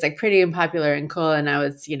 She was like pretty unpopular and cool, and I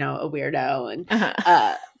was, you know, a weirdo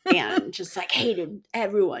and just like hated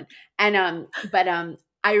everyone. And but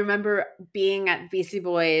I remember being at BC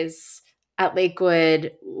Boys at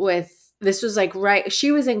Lakewood with, this was like right,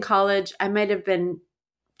 she was in college. I might have been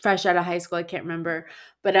fresh out of high school. I can't remember,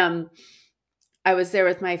 but I was there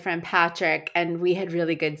with my friend Patrick, and we had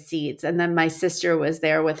really good seats. And then my sister was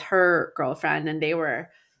there with her girlfriend, and they were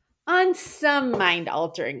on some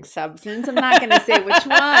mind-altering substance. I'm not going to say which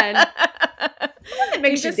one. One that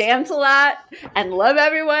makes you dance a lot and love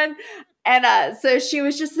everyone. And so she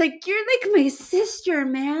was just like, "You're like my sister,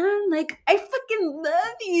 man. Like, I fucking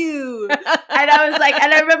love you." And I was like,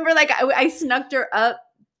 and I remember like I snuck her up.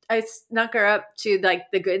 I snuck her up to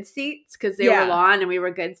like the good seats because they were lawn and we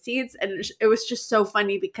were good seats. And it was just so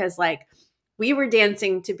funny because like we were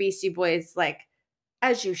dancing to BC Boys, like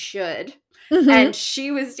as you should. And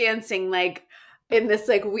she was dancing like in this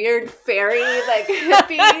like weird fairy, like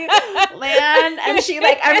hippie land. And she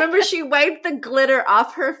like, I remember she wiped the glitter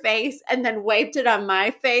off her face and then wiped it on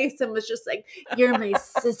my face and was just like, "You're my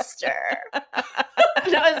sister."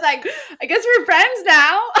 And I was like, "I guess we're friends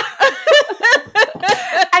now."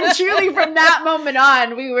 And truly from that moment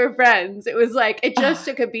on, we were friends. It was like, it just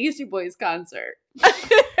took a Beastie Boys concert.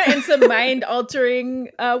 And some mind-altering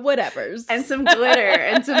whatevers. And some glitter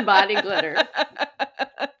and some body glitter.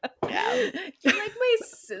 Yeah. You're like my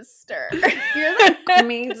sister. You're like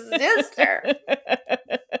my sister. I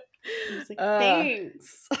was like,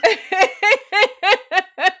 thanks.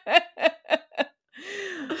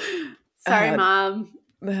 Sorry, Mom.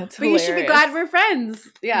 That's but hilarious. You should be glad we're friends.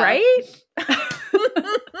 Yeah. Right?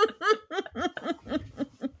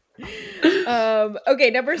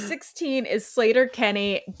 Okay, number 16 is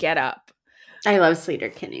Sleater-Kinney, Get Up. I love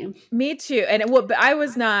Sleater-Kinney. Me too. And but I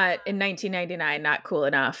was not, in 1999, not cool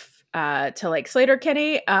enough to like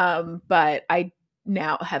Sleater-Kinney, but I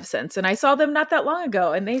now have since. And I saw them not that long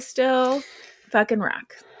ago, and they still fucking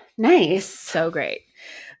rock. Nice. So great.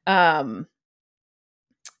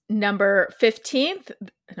 Number 15th.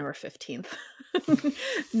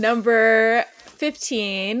 Number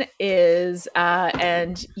 15 is,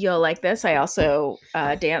 and you'll like this, I also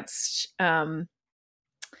danced I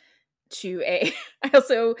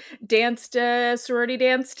also danced a sorority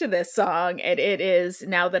dance to this song, and it is,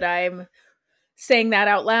 now that I'm saying that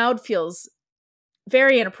out loud, feels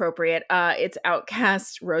very inappropriate. It's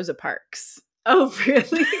Outkast, Rosa Parks. Oh,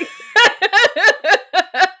 really?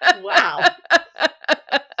 Wow.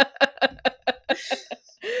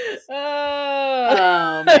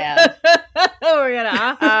 Oh man. We're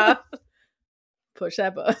gonna push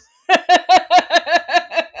that button.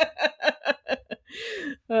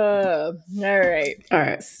 All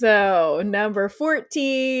right. So number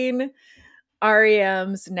 14,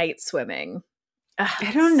 REM's Night Swimming.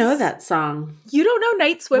 I don't know that song. You don't know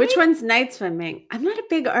Night Swimming? Which one's Night Swimming? I'm not a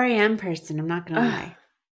big REM person. I'm not gonna lie.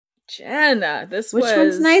 Jenna, which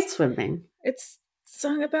one's Night Swimming? It's a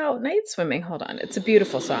song about night swimming. Hold on. It's a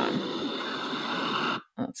beautiful song.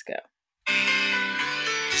 Let's go.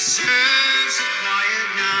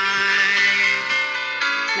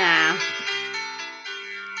 Nah.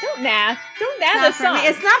 Don't nah the song.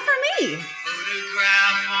 It's not for me.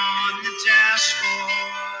 Photograph on the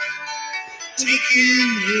dashboard, taken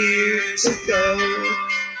years ago.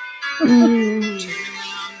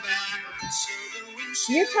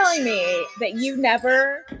 You're telling me that you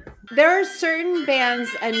never... There are certain bands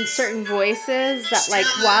and certain voices that, like,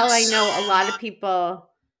 while I know a lot of people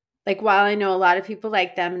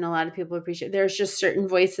like them and a lot of people appreciate, there's just certain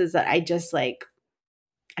voices that I just like.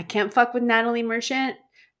 I can't fuck with Natalie Merchant,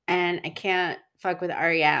 and I can't fuck with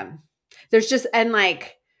REM. There's just, and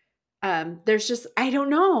like, there's just, I don't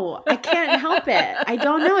know. I can't help it. I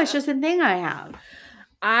don't know. It's just a thing I have.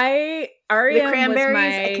 REM the Cranberries. was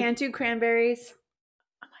my... I can't do Cranberries.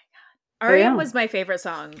 REM was my favorite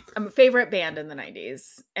song. I'm a favorite band in the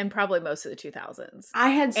 90s and probably most of the 2000s. I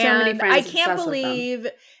had so many friends. I can't believe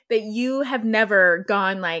that you have never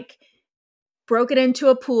gone like broken into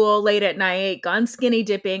a pool late at night, gone skinny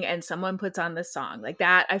dipping, and someone puts on this song. Like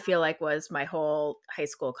that, I feel like was my whole high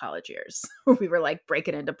school, college years. We were like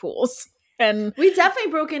breaking into pools. And we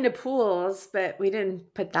definitely broke into pools, but we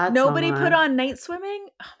didn't put that nobody song on. Put on Night Swimming?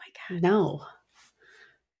 Oh my God. No.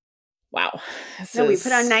 Wow. We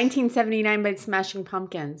put on 1979 by Smashing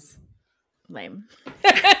Pumpkins. Lame.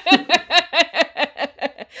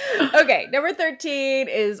 Okay, number 13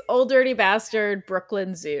 is Old Dirty Bastard,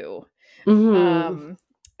 Brooklyn Zoo. Mm-hmm.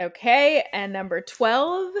 Okay, and number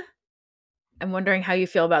 12, I'm wondering how you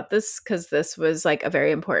feel about this, because this was like a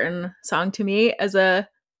very important song to me as a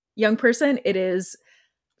young person, it is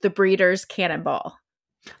the Breeders' Cannonball.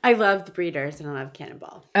 I love the Breeders and I love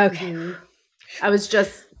Cannonball. Okay. Mhm. I was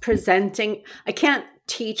just presenting. I can't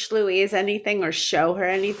teach Louise anything or show her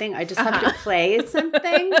anything. I just have to play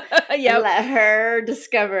something and Yep. let her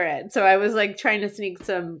discover it. So I was like trying to sneak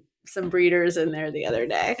some Breeders in there the other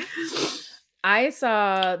day. I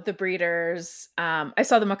saw the Breeders. I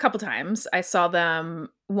saw them a couple times. I saw them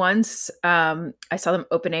once. I saw them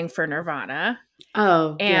opening for Nirvana.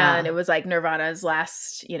 Oh, And it was like Nirvana's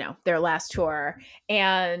last, their last tour.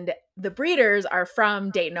 And the Breeders are from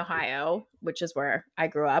Dayton, Ohio, which is where I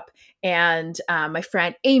grew up. And my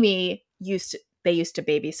friend Amy used to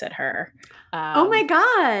babysit her. Oh my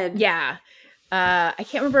God. Yeah. I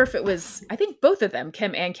can't remember if it was, I think both of them,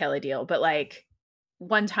 Kim and Kelly Deal, but like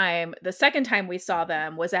one time, the second time we saw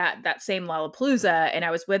them was at that same Lollapalooza, and I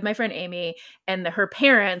was with my friend Amy, and her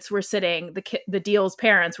parents were sitting, the Deal's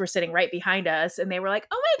parents were sitting right behind us, and they were like,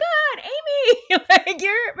 "Oh my God, Amy!" Like,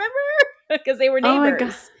 you remember? Because they were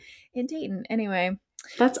neighbors in Dayton. Anyway,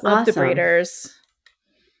 that's love awesome. the Breeders,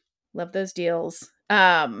 love those Deals.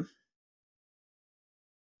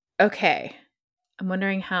 Okay, I'm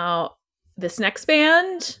wondering how this next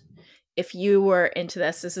band. If you were into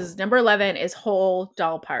this is number 11 is Whole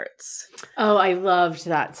Doll Parts. Oh, I loved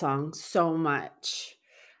that song so much.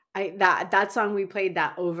 That song, we played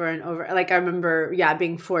that over and over. Like I remember,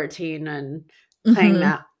 being 14 and playing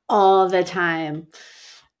that all the time.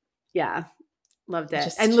 Yeah, loved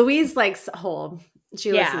it. And Louise likes Whole.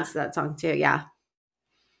 She listens to that song too. Yeah.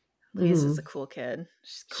 Louise is a cool kid.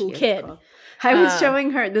 She's a cool kid. Cool. I was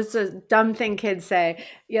showing her, this is a dumb thing kids say.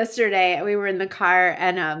 Yesterday, we were in the car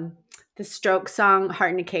and the Strokes song,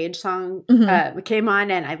 Heart in a Cage song, came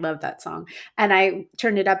on, and I love that song. And I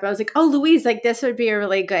turned it up. I was like, "Oh, Louise, like this would be a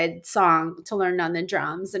really good song to learn on the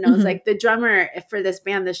drums." And I was like, "The drummer for this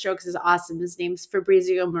band, the Strokes, is awesome. His name's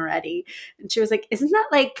Fabrizio Moretti." And she was like, "Isn't that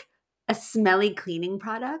like a smelly cleaning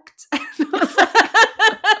product?"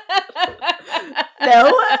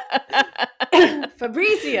 No,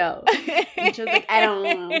 Fabrizio. And she was like, "I don't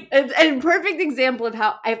know." It's a perfect example of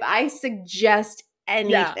how if I suggest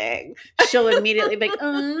anything, she'll immediately be like,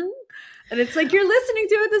 and it's like, you're listening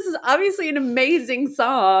to it. This is obviously an amazing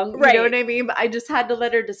song. Right. You know what I mean? But I just had to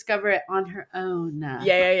let her discover it on her own.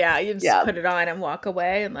 Yeah. You just put it on and walk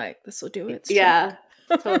away and like, this will do it. Yeah,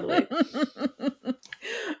 totally.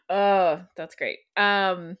 Oh, that's great.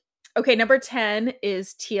 Okay, number 10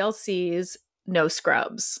 is TLC's No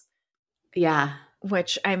Scrubs. Yeah.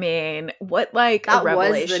 Which, I mean, what like that a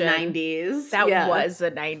revelation. Was the 90s. That was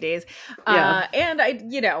the 90s. And I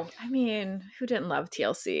mean, who didn't love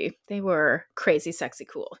TLC? They were crazy, sexy,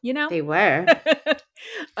 cool, They were.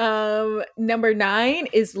 Number 9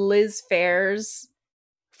 is Liz Phair's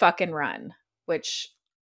Fucking Run, which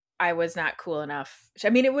I was not cool enough.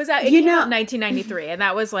 I mean, it was it came out in 1993, and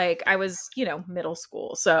that was like I was, middle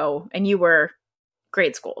school. So, and you were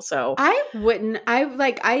grade school. So I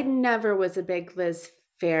never was a big Liz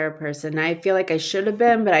Phair person. I feel like I should have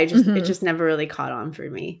been, but it just never really caught on for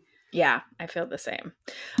me. Yeah, I feel the same.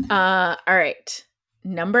 All right.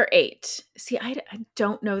 Number 8. See, I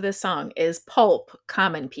don't know this song, is Pulp,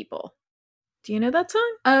 Common People. Do you know that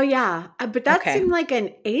song? Oh, yeah. But that seemed like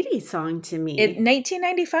an 80s song to me.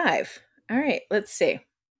 1995. All right, let's see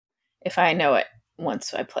if I know it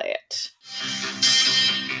once I play it.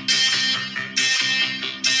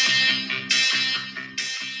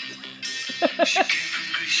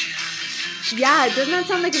 Yeah, doesn't that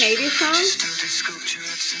sound like an 80s song?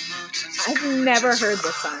 I've never heard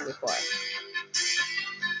this song before.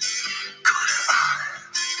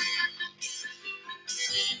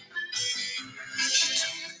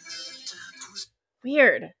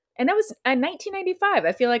 Weird. And that was 1995.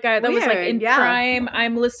 I feel like that was like in prime.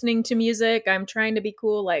 I'm listening to music. I'm trying to be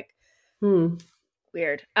cool. Like,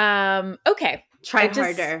 weird. Okay. Try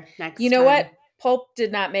harder next time. You know what? Pulp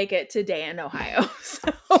did not make it to Dayton, Ohio.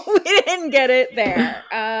 So we didn't get it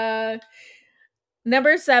there.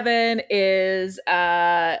 Number 7 is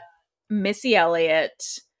Missy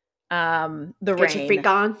Elliott. The Get Rain. Your Freak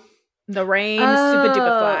On. The Rain, Super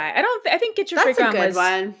Duper Fly. I think Get Your Freak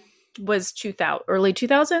On was 2000, early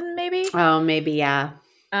 2000 maybe. Oh, maybe, yeah.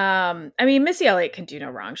 I mean, Missy Elliott can do no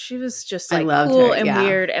wrong. She was just like her, cool and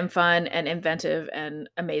weird and fun and inventive and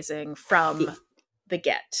amazing from the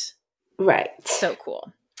get. Right. So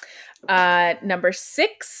cool. Number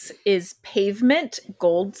 6 is Pavement,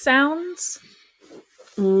 Gold Sounds.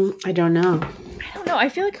 I don't know. I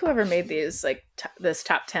feel like whoever made these, like this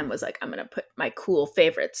top 10 was like, I'm going to put my cool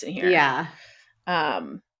favorites in here. Yeah.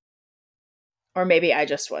 Or maybe I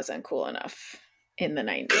just wasn't cool enough in the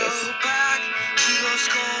 90s.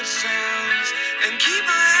 And keep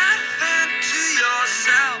laughing to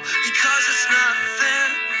yourself because it's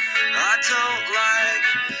nothing I don't like.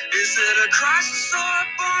 Is it a crisis or a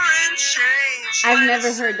boring change? I've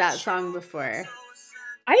never heard that song before.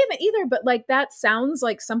 I haven't either, but like that sounds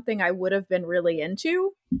like something I would have been really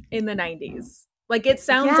into in the 90s. Like it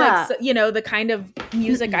sounds Yeah. like, the kind of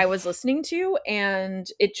music I was listening to, and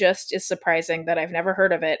it just is surprising that I've never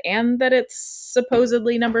heard of it and that it's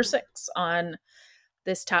supposedly number 6 on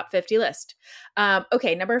this top 50 list.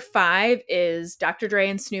 Okay, number 5 is Dr. Dre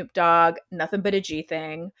and Snoop Dogg, Nothing But a G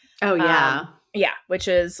Thing. Oh, yeah. Yeah, which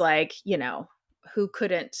is like, who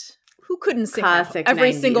couldn't sing Classic that?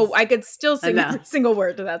 I could still sing every single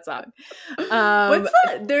word to that song. What's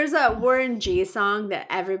that? There's a Warren G song that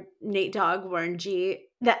Nate Dogg, Warren G,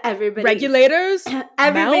 that everybody Regulators,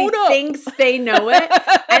 everybody thinks they know it,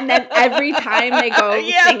 and then every time they go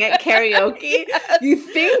sing it karaoke, you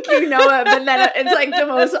think you know it, but then it's like the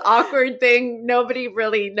most awkward thing. Nobody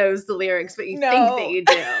really knows the lyrics, but you think that you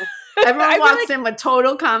do. Everyone walks in with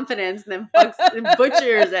total confidence and then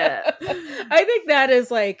butchers it. I think that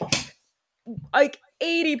is like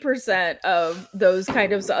 80% of those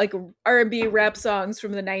kind of like R&B rap songs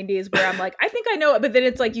from the 90s where I'm like, I think I know it, but then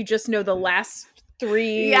it's like you just know the last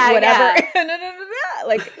 3 whatever.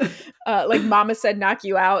 Like Mama Said Knock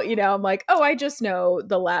You Out, I'm like, oh, I just know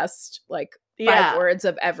the last like 5 words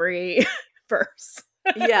of every verse.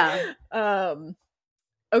 Yeah.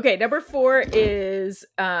 Okay, number 4 is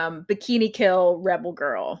Bikini Kill, Rebel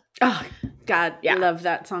Girl. Oh, God, I love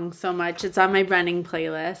that song so much. It's on my running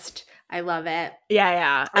playlist. I love it.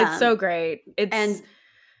 Yeah. It's so great.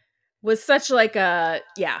 Was such like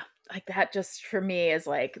like that just for me is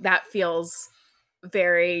like, that feels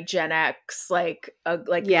very Gen X, like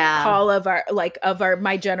call of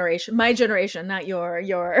my generation, not your,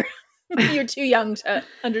 you're too young to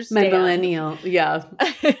understand. My millennial. Yeah.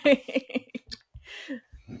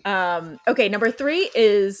 Okay, number 3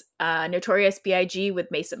 is Notorious B.I.G.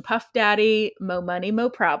 with Mason Puff Daddy, Mo Money, Mo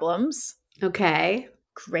Problems. Okay.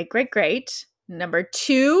 Great. Number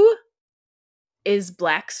 2 is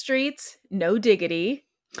Blackstreet's No Diggity.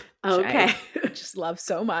 Okay. I just love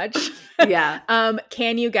so much. Yeah.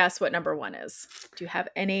 Can you guess what number 1 is? Do you have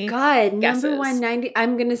any guesses? Number 190.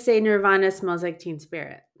 I'm going to say Nirvana, Smells Like Teen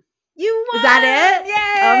Spirit. You won! Is that it?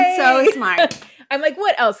 Yay! I'm so smart. I'm like,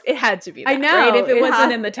 what else? It had to be that, I know. right? If it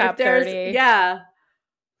wasn't in the top 30. Yeah.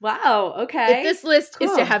 Wow. Okay. If this list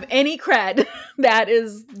is to have any cred, that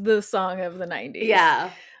is the song of the 90s. Yeah.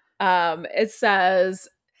 It says,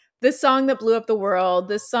 this song that blew up the world,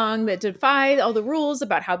 this song that defied all the rules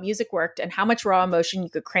about how music worked and how much raw emotion you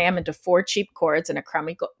could cram into 4 cheap chords and a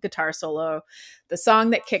crummy guitar solo, the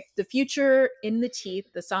song that kicked the future in the teeth,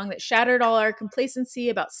 the song that shattered all our complacency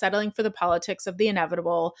about settling for the politics of the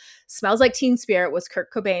inevitable. Smells Like Teen Spirit was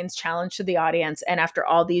Kurt Cobain's challenge to the audience, and after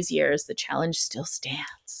all these years, the challenge still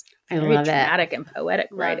stands. I love Very dramatic and poetic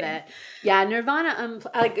writing. It. Yeah, Nirvana,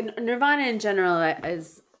 Nirvana in general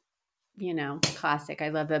is, classic. I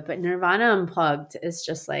love it. But Nirvana Unplugged is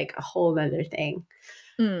just like a whole other thing.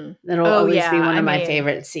 That'll always be one of my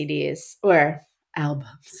favorite CDs or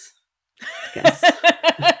albums.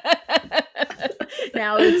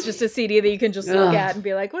 Now it's just a CD that you can just look at and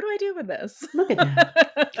be like, what do I do with this? Look at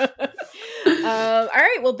that. All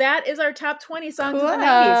right. Well, that is our top 20 songs of the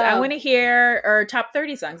 90s. I want to hear our top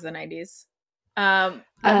 30 songs of the 90s. We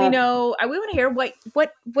want to hear what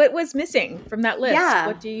was missing from that list. Yeah.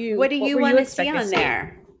 What do you want to see on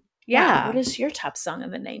there? Yeah. What is your top song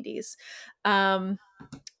of the 90s? All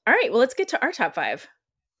right. Well, let's get to our top 5.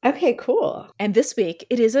 Okay, cool. And this week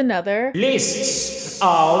it is another Lists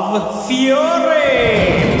of Fury.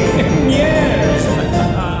 Yes.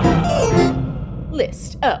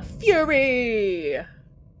 List of Fury.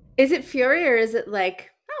 Is it Fury or is it like,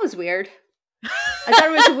 that was weird? I thought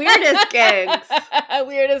it was Weirdest Gigs.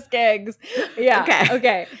 Weirdest Gigs. Yeah.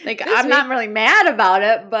 Okay. Like, I'm not really mad about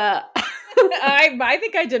it, but I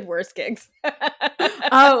think I did worse gigs.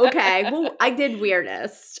 Oh, okay. Well, I did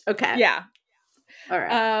Weirdest. Okay. Yeah. All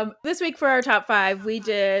right. This week for our top 5, we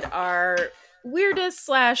did our weirdest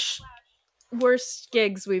 / worst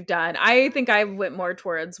gigs we've done. I think I went more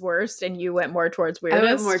towards worst and you went more towards weirdest. I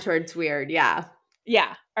went more towards weird. Yeah.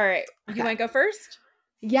 Yeah. All right. Okay. You want to go first?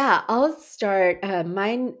 Yeah, I'll start.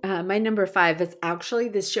 My number 5 is actually,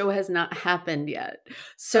 this show has not happened yet,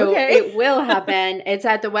 so it will happen. It's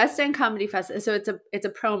at the West End Comedy Festival, so it's a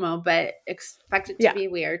promo, but expect it to be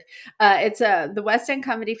weird. It's the West End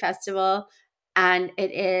Comedy Festival, and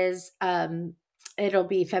it is it'll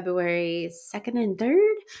be February 2nd and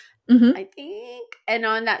 3rd, Mhm. I think. And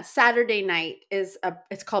on that Saturday night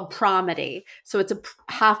it's called Promedy. So it's a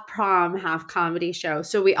half prom, half comedy show.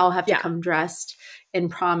 So we all have to Yeah. come dressed in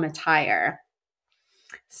prom attire.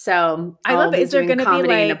 So I I'll love it. be Is there doing gonna be,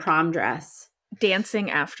 comedy in a like, prom dress. dancing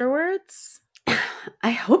afterwards?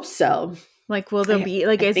 I hope so. Like, will there be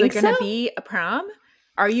like, I is there think gonna so. be a prom?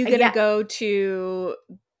 Are you gonna Yeah. go to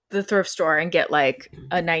the thrift store and get like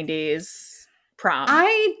a 90s prom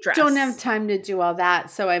I dress? don't have time to do all that,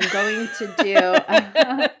 so I'm going to do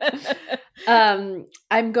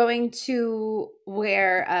I'm going to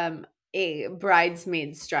wear a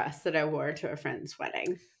bridesmaid's dress that I wore to a friend's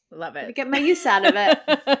wedding. Love To it. get my use out of it.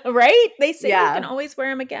 Right? They say you can Yeah. always wear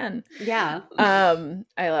them again. Yeah.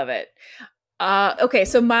 I love it. Okay,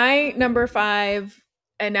 so my number 5,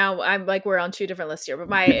 and now I'm like we're on 2 different lists here,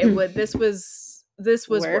 but this was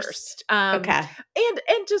worst. Okay.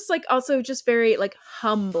 And just like also just very like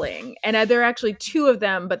humbling. And there are actually 2 of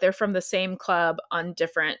them, but they're from the same club on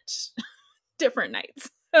different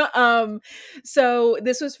nights. So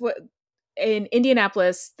this was what in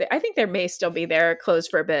Indianapolis. I think there may still be there, closed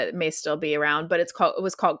for a bit, it may still be around, but it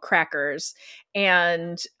was called Crackers,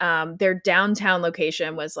 and their downtown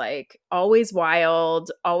location was like always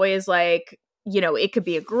wild, always like it could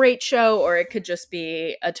be a great show or it could just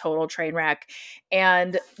be a total train wreck.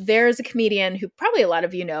 And there's a comedian who probably a lot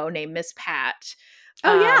of you know named Miss Pat.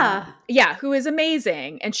 Oh yeah. Yeah, who is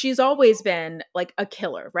amazing. And she's always been like a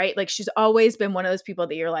killer, right? Like she's always been one of those people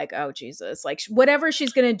that you're like, oh, Jesus, like whatever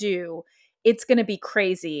she's going to do, it's going to be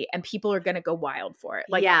crazy and people are going to go wild for it.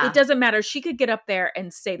 Like Yeah. it doesn't matter. She could get up there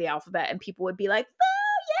and say the alphabet and people would be like,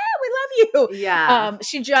 oh, yeah, we love you. Yeah.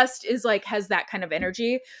 She just is like, has that kind of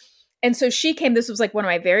energy. And so she came, this was like one of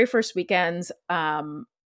my very first weekends,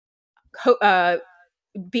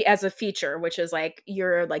 be as a feature, which is like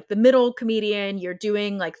you're like the middle comedian, you're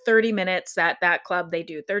doing like 30 minutes. That club, they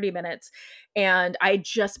do 30 minutes, and I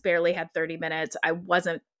just barely had 30 minutes. I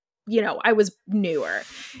wasn't, I was newer.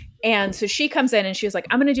 And so she comes in and she was like,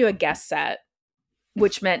 I'm gonna do a guest set,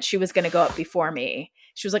 which meant she was gonna go up before me.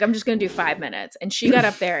 She was like, I'm just gonna do 5 minutes, and she got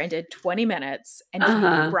up there and did 20 minutes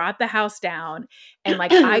and brought the house down. And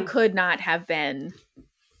like I could not have been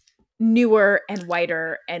newer and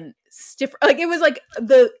whiter and stiffer. Like it was like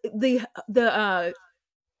the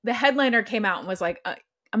headliner came out and was like,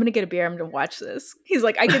 I'm gonna get a beer, I'm gonna watch this. He's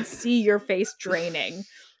like, I could see your face draining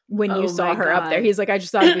when you saw her up there. He's like, I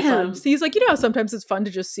just thought it'd be fun. So he's like, how sometimes it's fun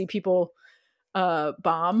to just see people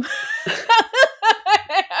bomb.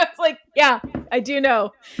 I was like, yeah, I do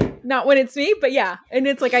know. Not when it's me, but yeah. And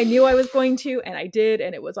it's like I knew I was going to, and I did,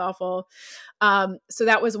 and it was awful. So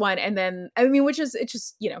that was one. And then which is, it's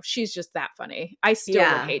just, she's just that funny. I still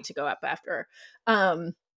would hate to go up after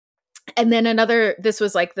her. And then this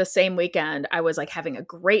was like the same weekend, I was like having a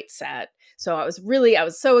great set. So I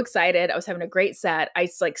was so excited. I was having a great set. I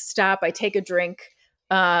like stop, I take a drink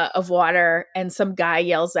of water, and some guy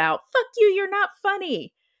yells out, "Fuck you, you're not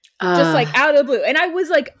funny." Just like out of the blue. And I was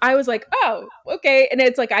like, oh, okay. And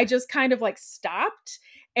it's like, I just kind of like stopped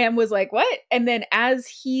and was like, what? And then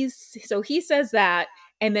he says that,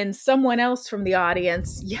 and then someone else from the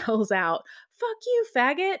audience yells out, "Fuck you,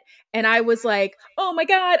 faggot." And I was like, oh my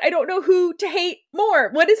God, I don't know who to hate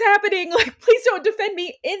more. What is happening? Like, please don't defend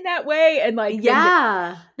me in that way. And like,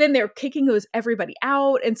 then they're kicking everybody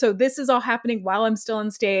out. And so this is all happening while I'm still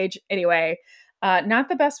on stage. Anyway, not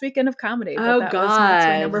the best weekend of comedy. But that's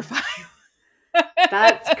my number 5.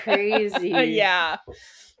 That's crazy. Yeah.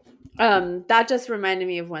 That just reminded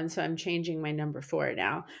me of one, so I'm changing my number 4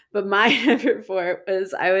 now. But my number 4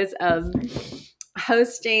 was I was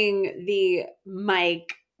hosting the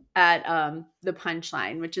mic at the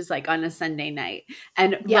Punchline, which is like on a Sunday night,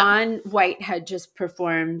 and Ron White had just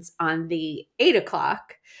performed on the 8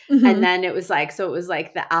 o'clock, and then it was like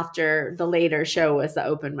the after the later show was the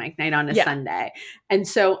open mic night on a Sunday, and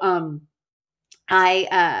so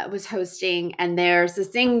I was hosting, and there's this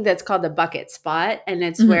thing that's called the bucket spot, and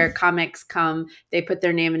it's where comics come, they put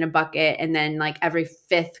their name in a bucket, and then like every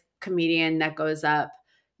 5th comedian that goes up,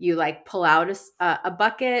 you like pull out a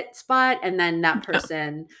bucket spot, and then that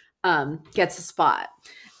person gets a spot.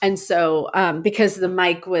 And so because the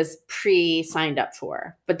mic was pre-signed up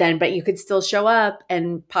for, but you could still show up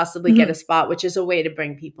and possibly get a spot, which is a way to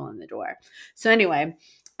bring people in the door. So anyway,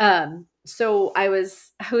 so I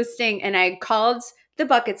was hosting, and I called the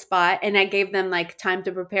bucket spot, and I gave them like time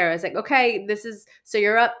to prepare. I was like, okay, so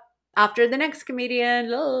you're up after the next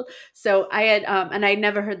comedian. So I had, and I'd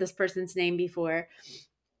never heard this person's name before.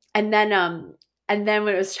 And then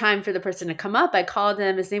when it was time for the person to come up, I called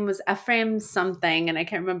him. His name was Ephraim something, and I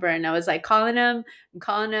can't remember. And I was like calling him, and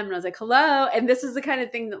I was like, hello. And this is the kind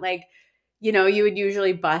of thing that like, you know, you would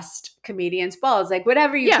usually bust comedians' balls. Like,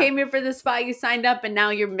 whatever, you Yeah. came here for the spot, you signed up, and now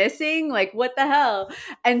you're missing? Like, what the hell?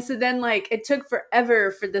 And so then, like, it took forever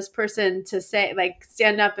for this person to say, like,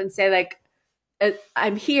 stand up and say, like,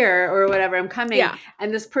 I'm here or whatever, I'm coming. Yeah.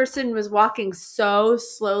 And this person was walking so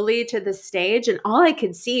slowly to the stage, and all I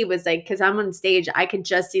could see was like, because I'm on stage, I could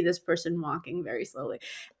just see this person walking very slowly.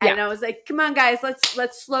 And I was like, come on, guys,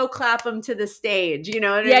 let's slow clap him to the stage. You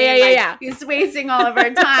know what I mean? Like, he's wasting all of our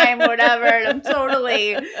time, whatever. And I'm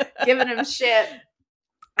totally giving him shit.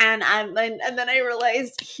 And then I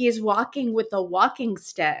realized he's walking with a walking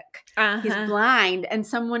stick. He's blind, and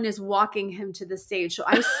someone is walking him to the stage. So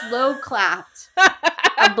I slow clapped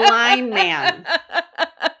a blind man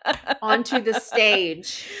onto the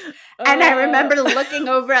stage. And I remember looking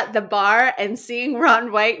over at the bar and seeing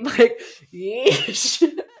Ron White like, yeesh.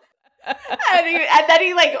 And then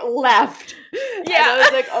he like left. Yeah. And I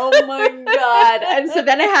was like, oh my God. And so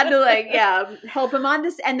then I had to like, help him on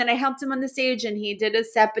this. And then I helped him on the stage and he did a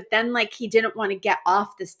set, but then like he didn't want to get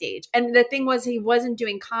off the stage. And the thing was, he wasn't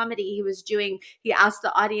doing comedy. He asked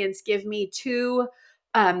the audience, give me 2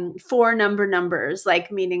 4 numbers,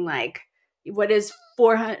 like meaning like, what is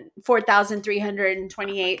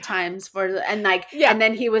 4,328 times and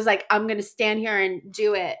then he was like, I'm going to stand here and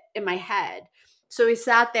do it in my head. So we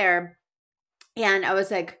sat there and I was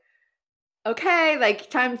like, okay, like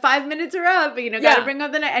time 5 minutes are up, you know, got to bring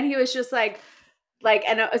up the night. And he was just like,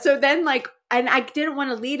 and so then like, and I didn't want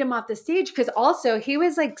to lead him off the stage because also he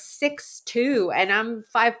was like 6'2" and I'm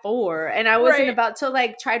 5'4", and I wasn't about to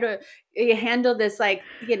like try to handle this like,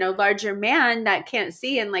 you know, larger man that can't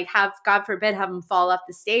see and like have, God forbid, have him fall off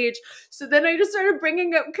the stage. So then I just started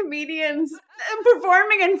bringing up comedians and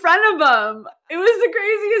performing in front of them. It was the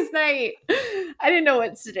craziest night. I didn't know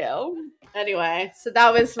what to do. Anyway, so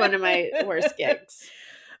that was one of my worst gigs.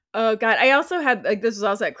 Oh God. I also had like, this was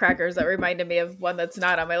also at Crackers that reminded me of one that's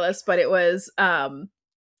not on my list, but it was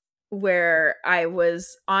where I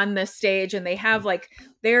was on the stage and they have like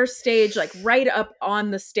their stage, like right up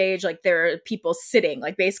on the stage. Like there are people sitting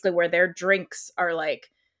like basically where their drinks are, like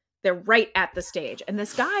they're right at the stage. And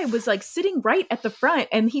this guy was like sitting right at the front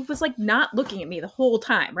and he was like not looking at me the whole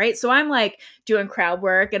time. Right. So I'm like doing crowd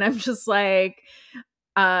work and I'm just like,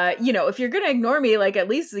 you know, if you're going to ignore me, like at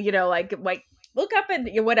least, you know, like look up and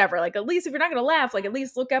whatever, like at least if you're not going to laugh, like at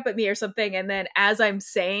least look up at me or something. And then as I'm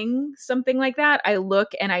saying something like that, I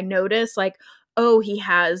look and I notice like, oh, he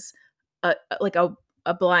has a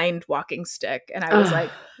blind walking stick. And I was like,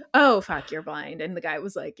 oh, fuck, you're blind. And the guy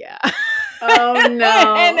was like, yeah. Oh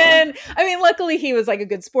no. And then, I mean, luckily he was like a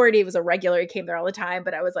good sport. He was a regular. He came there all the time.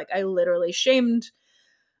 But I was like, I literally shamed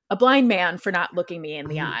a blind man for not looking me in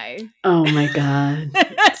the eye. Oh my God.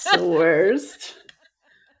 It's the worst.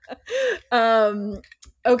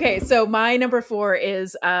 Okay, so my number 4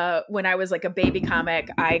 is when I was like a baby comic,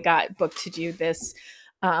 I got booked to do this.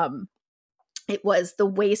 It was the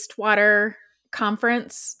wastewater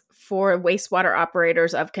conference for wastewater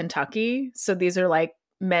operators of Kentucky. So these are like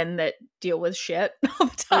men that deal with shit all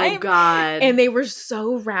the time. Oh God. And they were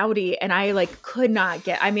so rowdy and I like could not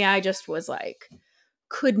get, I mean, I just was like,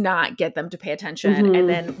 could not get them to pay attention. Mm-hmm. And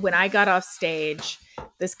then when I got off stage,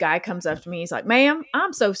 this guy comes up to me. He's like, ma'am,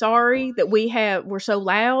 I'm so sorry that we're so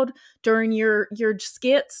loud during your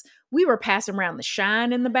skits. We were passing around the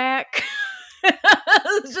shine in the back.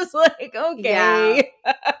 I was just like, okay. Yeah.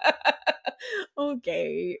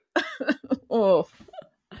 Okay. Oh.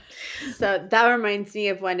 So that reminds me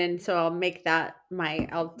of one, and so I'll take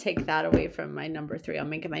that away from my number 3. I'll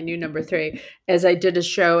make it my new number 3. As I did a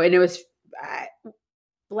show, and it was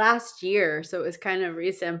last year, so it was kind of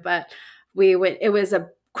recent, but it was a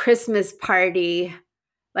Christmas party,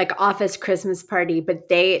 like office Christmas party, but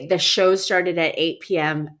the show started at 8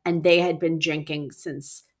 p.m. and they had been drinking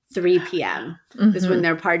since 3 p.m. is when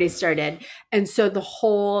their party started. And so the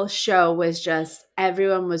whole show was just,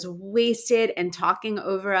 everyone was wasted and talking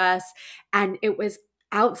over us. And it was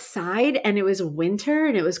outside and it was winter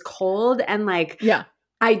and it was cold. And like,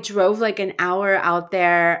 I drove like an hour out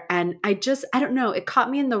there and I don't know, it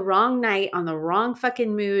caught me in the wrong night on the wrong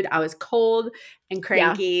fucking mood. I was cold and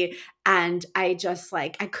cranky and I just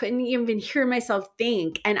like, I couldn't even hear myself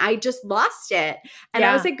think and I just lost it. And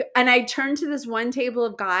I was like, and I turned to this one table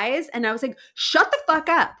of guys and I was like, shut the fuck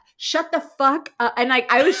up. Shut the fuck up. And like,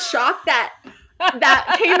 I was shocked that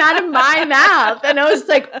came out of my mouth. And I was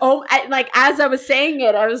like, as I was saying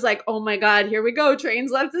it, I was like, oh my God, here we go.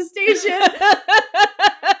 Trains left the station.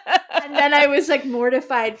 And then I was like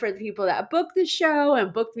mortified for the people that booked the show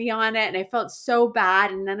and booked me on it. And I felt so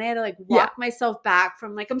bad. And then I had to like walk myself back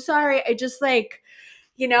from like, I'm sorry. I just like,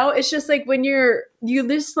 You know, it's just like when you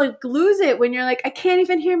just like lose it when you're like, I can't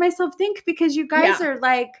even hear myself think because you guys are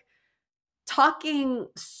like talking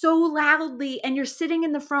so loudly and you're sitting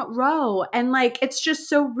in the front row and like it's just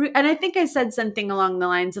so rude. And I think I said something along the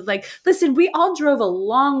lines of like, listen, we all drove a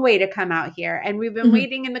long way to come out here and we've been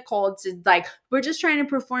waiting in the cold to like, we're just trying to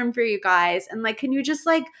perform for you guys. And like, can you just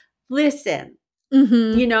like listen?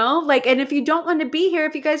 You know, like, and if you don't want to be here,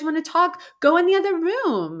 if you guys want to talk, go in the other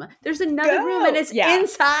room. There's another room and it's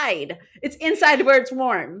inside. It's inside where it's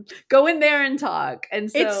warm. Go in there and talk.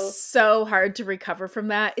 And so it's so hard to recover from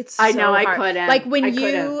that. It's so I know I hard. couldn't. Like when you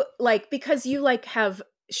couldn't. like because you like have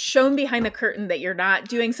shown behind the curtain that you're not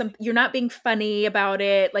doing you're not being funny about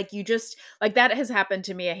it. Like you just like that has happened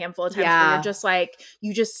to me a handful of times where you're just like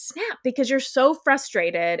you just snap because you're so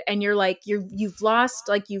frustrated and you're like you've lost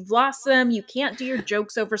them. You can't do your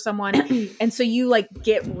jokes over someone. And so you like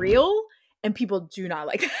get real. And people do not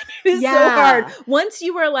like that. It is so hard. Once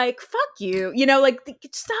you are like, fuck you, you know, like,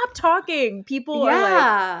 stop talking. People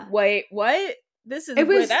are like, wait, what?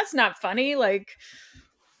 That's not funny. Like,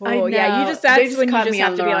 oh, yeah, that's when you just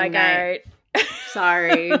have to be like, all right.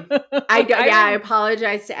 Sorry. I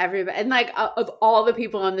apologize to everybody. And like of all the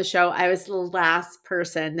people on the show, I was the last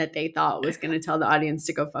person that they thought was going to tell the audience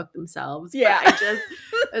to go fuck themselves. Yeah.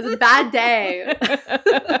 It was a bad day.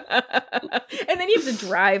 And then you have to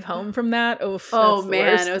drive home from that. Oh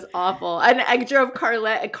man, it was awful. And I drove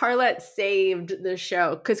Carlette and Carlette saved the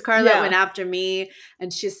show because Carlette went after me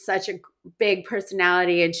and she's such a big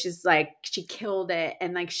personality and she's like, she killed it.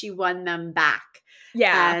 And like, she won them back.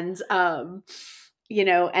 Yeah. And, you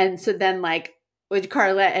know, and so then like with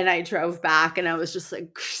Carlette and I drove back and I was just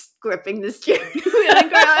like gripping the steering wheel.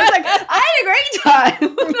 And I was like, I had a great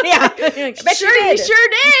time. Yeah. You sure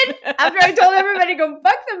did. After I told everybody to go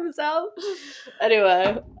fuck themselves.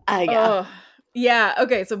 Anyway, yeah.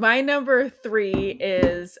 Okay. So my number 3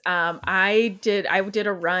 is, I did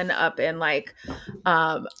a run up in like,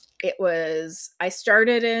 I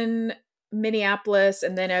started in Minneapolis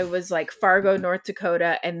and then I was like Fargo, North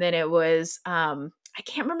Dakota. And then it was, I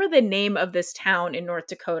can't remember the name of this town in North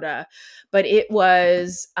Dakota, but it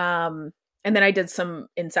was, and then I did some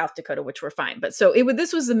in South Dakota, which were fine. But so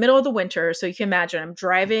this was the middle of the winter. So you can imagine I'm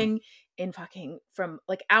driving in from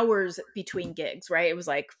like hours between gigs, right? It was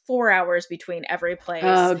like 4 hours between every place.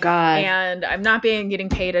 Oh God. And I'm not getting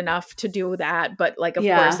paid enough to do that. But like, of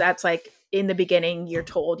course, that's like in the beginning, you're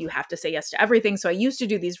told you have to say yes to everything. So I used to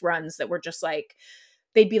do these runs that were just like,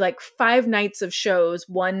 they'd be like 5 nights of shows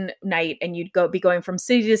one night and you'd be going from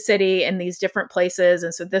city to city in these different places.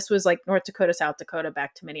 And so this was like North Dakota, South Dakota,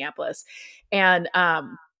 back to Minneapolis. And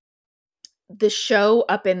the show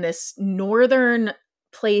up in this northern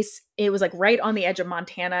place, it was like right on the edge of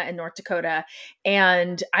Montana and North Dakota.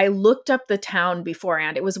 And I looked up the town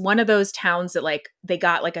beforehand. It was one of those towns that like they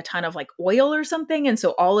got like a ton of like oil or something. And so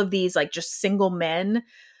all of these like just single men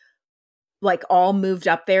like all moved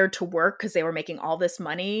up there to work because they were making all this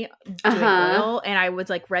money doing oil. And I was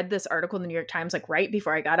like read this article in the New York Times like right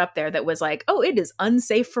before I got up there that was like, oh, it is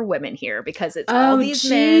unsafe for women here because it's all these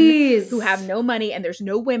men who have no money and there's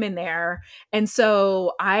no women there. And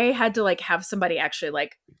so I had to like have somebody actually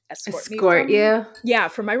like escort you. Yeah,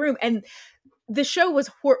 from my room. And the show was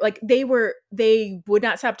like they would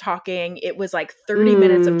not stop talking. It was like 30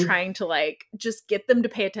 minutes of trying to like just get them to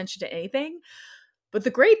pay attention to anything. But the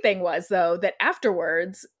great thing was, though, that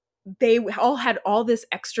afterwards, they all had all this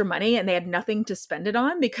extra money and they had nothing to spend it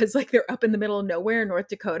on because like they're up in the middle of nowhere in North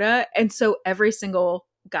Dakota. And so every single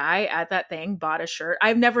guy at that thing bought a shirt.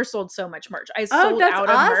 I've never sold so much merch. I sold out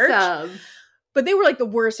of merch. But they were like the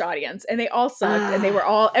worst audience and they all sucked. And they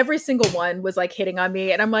were every single one was like hitting on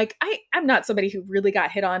me. And I'm like, I'm not somebody who really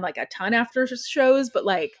got hit on like a ton after shows, but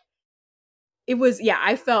like, it was,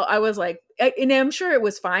 I was like, and I'm sure it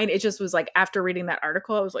was fine. It just was like, after reading that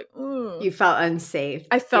article, I was like, ooh. You felt unsafe.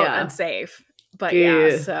 I felt unsafe. But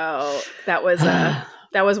yeah, so that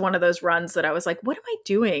was one of those runs that I was like, what am I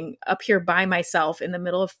doing up here by myself in the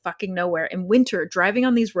middle of fucking nowhere in winter, driving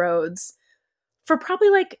on these roads for probably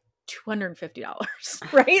like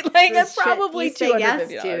 $250, right? Like that's probably $250.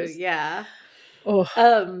 Yes, yeah.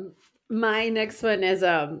 My next one is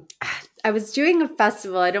I was doing a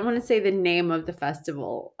festival. I don't want to say the name of the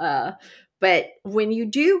festival, but when you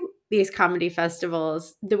do these comedy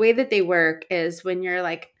festivals, the way that they work is when you're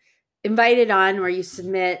like invited on or you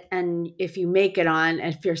submit, and if you make it on,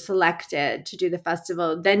 if you're selected to do the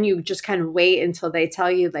festival, then you just kind of wait until they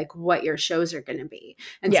tell you like what your shows are going to be.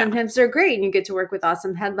 And sometimes they're great and you get to work with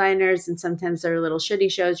awesome headliners, and sometimes they're little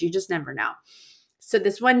shitty shows. You just never know. So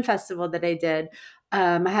this one festival that I did,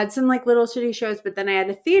 I had some like little shitty shows, but then I had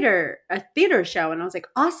a theater show, and I was like,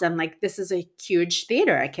 awesome! Like this is a huge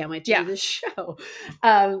theater. I can't wait to do this show.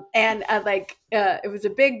 And it was a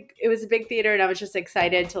big theater, and I was just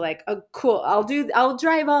excited to like, oh, cool! I'll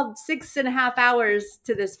drive all 6.5 hours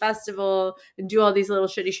to this festival and do all these little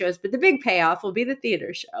shitty shows, but the big payoff will be the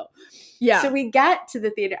theater show. Yeah. So we get to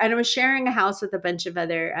the theater, and I was sharing a house with a bunch of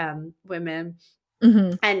other women.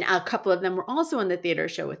 Mm-hmm. And a couple of them were also in the theater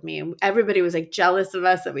show with me. And everybody was like jealous of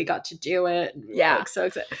us that we got to do it. And we were, like, so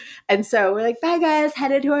excited. And so we're like, bye guys,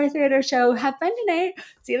 headed to our theater show. Have fun tonight.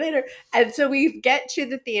 See you later. And so we get to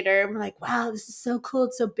the theater and we're like, wow, this is so cool.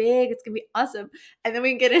 It's so big. It's going to be awesome. And then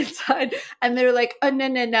we get inside and they're like, oh,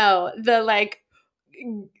 no. The like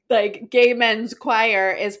gay men's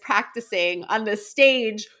choir is practicing on the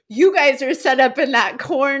stage. You guys are set up in that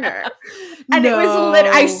corner. And it was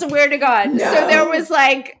I swear to God. No. So there was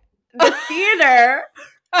like the theater,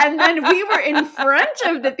 and then we were in front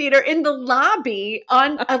of the theater in the lobby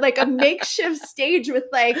on a makeshift stage with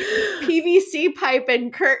like PVC pipe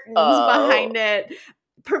and curtains behind it,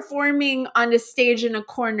 performing on a stage in a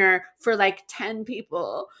corner for like 10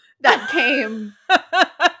 people that came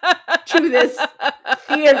to this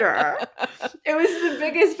theater. It was the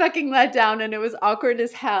biggest fucking letdown, and it was awkward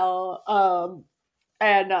as hell.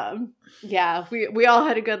 Yeah, we all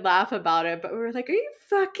had a good laugh about it, but we were like, are you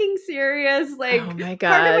fucking serious? Like, oh my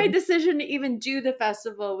God. Part of my decision to even do the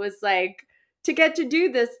festival was like to get to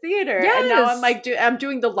do this theater. Yes. And now I'm like, I'm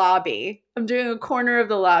doing the lobby. I'm doing a corner of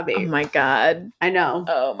the lobby. Oh my God. I know.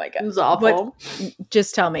 Oh my God. It was awful.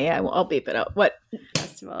 Just tell me. I'll beep it up. What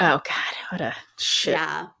festival? Oh God. What a shit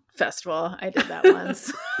festival. I did that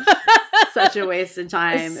once. Such a waste of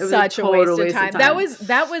time. It was such a waste of time. That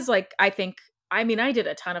was like, I did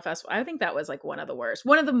a ton of festivals. I think that was like one of the worst.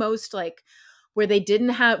 One of the most like where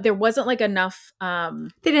there wasn't like enough.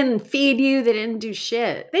 They didn't feed you. They didn't do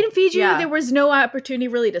shit. They didn't feed you. Yeah. There was no opportunity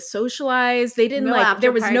really to socialize. They didn't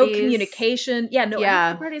there was no communication. Yeah. No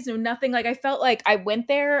after parties, no nothing. Like I felt like I went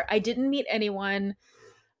there. I didn't meet anyone.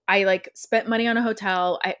 I like spent money on a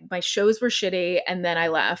hotel. My shows were shitty. And then I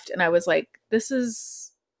left and I was like, I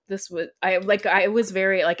was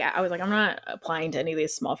very like, I was like, I'm not applying to any of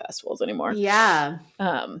these small festivals anymore. Yeah.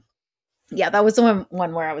 Yeah, that was the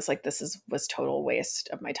one where I was like, was total waste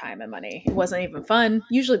of my time and money. It wasn't even fun.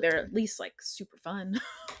 Usually they're at least like super fun.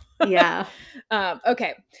 Yeah.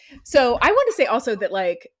 Okay. So I want to say also that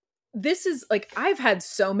like, this is like, I've had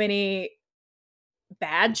so many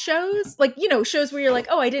bad shows, like, shows where you're like,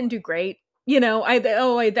 oh, I didn't do great.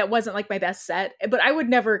 That wasn't like my best set, but I would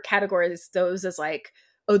never categorize those as like,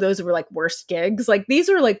 oh, those were like worst gigs. Like these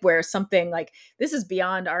are like where something like this is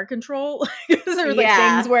beyond our control. These are like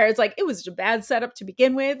things where it's like it was a bad setup to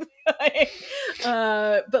begin with.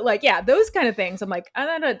 But like those kind of things. I'm like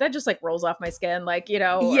that just like rolls off my skin. Like like you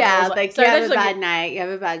have a bad night, you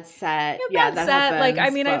have a bad set. That set. Like I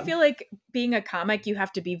mean, I feel like being a comic, you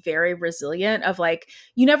have to be very resilient. Of like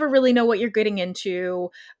you never really know what you're getting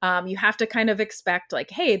into. You have to kind of expect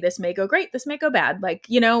like, hey, this may go great, this may go bad. Like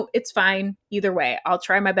it's fine either way. I'll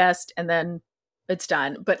try my best and then it's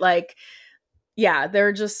done. But like there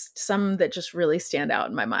are just some that just really stand out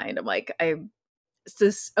in my mind. I'm like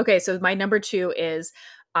so my number 2 is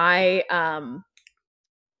I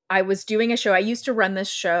was doing a show. I used to run this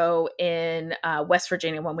show in West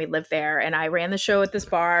Virginia when we lived there, and I ran the show at this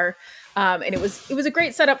bar. And it was a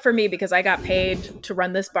great setup for me because I got paid to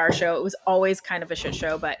run this bar show. It was always kind of a shit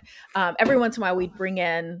show, but every once in a while we'd bring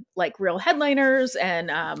in like real headliners,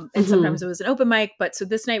 and sometimes it was an open mic. But so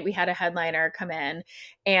this night we had a headliner come in,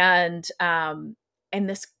 and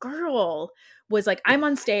this girl was like, I'm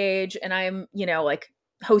on stage and I'm like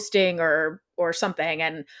hosting or something,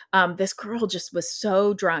 and this girl just was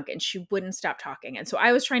so drunk and she wouldn't stop talking, and so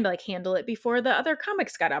I was trying to like handle it before the other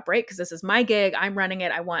comics got up, right? Because this is my gig, I'm running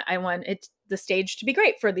it, I want it, the stage to be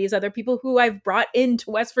great for these other people who I've brought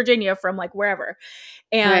into West Virginia from like wherever,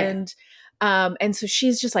 and and so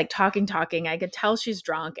she's just like talking. I could tell she's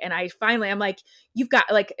drunk, and I'm like, you've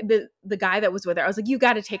got like the guy that was with her, I was like, you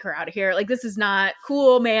got to take her out of here, like this is not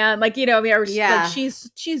cool, man, like like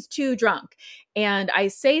she's too drunk. And I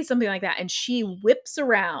say something like that, and she whips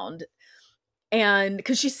around, and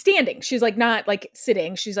because she's standing, she's like not like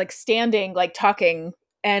sitting, she's like standing, like talking,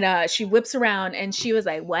 and she whips around, and she was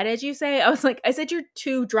like, what did you say? I was like, I said you're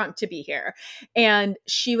too drunk to be here. And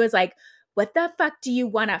she was like, what the fuck, do you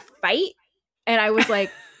want to fight? And I was like,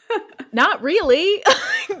 not really.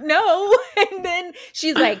 No. And then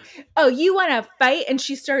she's like, oh, you want to fight? And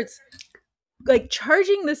she starts like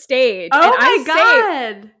charging the stage. Oh, and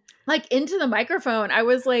my God. Like into the microphone, I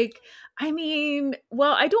was like, I mean,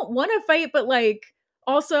 well, I don't want to fight, but like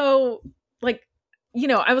also like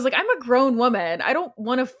I was like, I'm a grown woman. I don't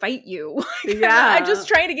want to fight you. Yeah. I'm just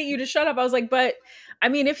trying to get you to shut up. I was like, but I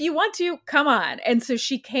mean, if you want to, come on. And so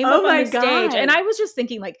she came Oh up on my the stage God. and I was just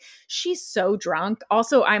thinking like, she's so drunk.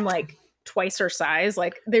 Also, I'm like twice her size.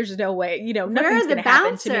 Like there's no way, Where nothing's are the going to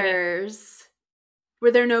happen to me. bouncers? Were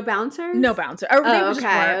there no bouncers? No bouncer. Or they were just okay.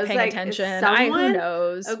 I weren't was paying like, attention. someone? Who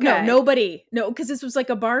knows? Okay. No, nobody. No, because this was like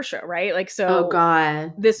a bar show, right? Like so. Oh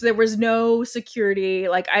God. There was no security.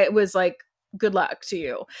 Like I was like, good luck to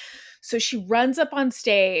you. So she runs up on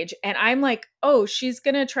stage, and I'm like, oh, she's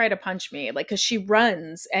gonna try to punch me, like because she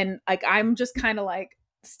runs, and like I'm just kind of like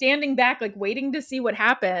standing back, like waiting to see what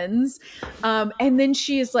happens. And then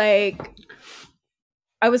she's like,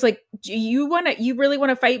 I was like, do you really want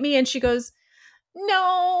to fight me? And she goes,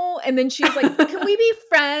 no. And then she's like, can we be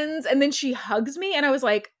friends? And then she hugs me. And I was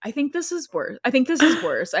like, I think this is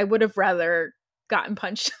worse. I would have rather gotten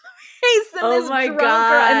punched in the face than this drunk girl.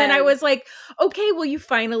 And then I was like, okay, will you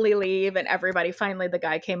finally leave? And the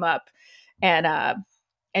guy came up and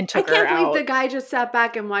took her out. I can't believe the guy just sat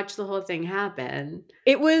back and watched the whole thing happen.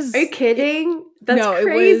 It was. Are you kidding? That's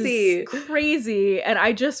crazy. It was crazy. And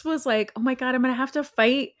I just was like, oh my God, I'm going to have to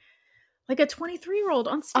fight like a 23-year-old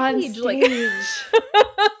on stage. Like, jeez.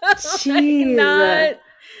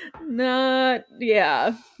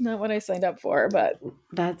 Not what I signed up for, but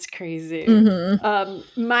that's crazy.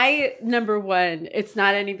 Mm-hmm. My number one, it's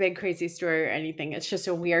not any big crazy story or anything. It's just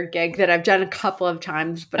a weird gig that I've done a couple of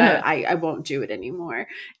times, but I won't do it anymore.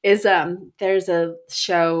 Is there's a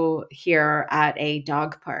show here at a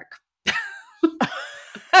dog park.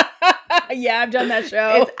 Yeah, I've done that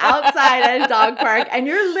show. It's outside at a dog park, and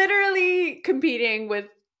you're literally competing with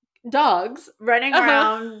dogs running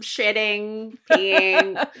around, shitting,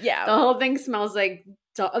 peeing. Yeah, the whole thing smells like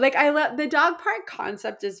like I love the dog park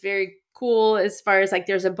concept is very cool as far as like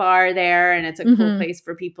there's a bar there and it's a cool place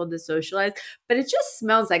for people to socialize, but it just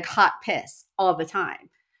smells like hot piss all the time,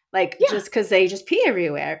 like just because they just pee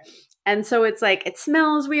everywhere. And so it's like, it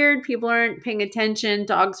smells weird. People aren't paying attention.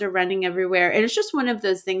 Dogs are running everywhere. And it's just one of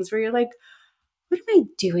those things where you're like, what am I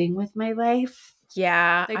doing with my life?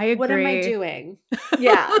 Yeah, like, I agree. What am I doing?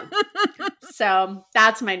 Yeah. So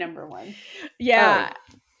that's my number one. Yeah.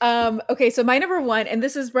 Okay, so my number one, and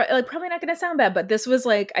this is like probably not going to sound bad, but this was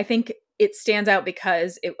like, I think it stands out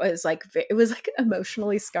because it was like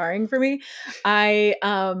emotionally scarring for me.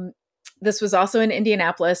 This was also in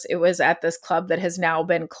Indianapolis. It was at this club that has now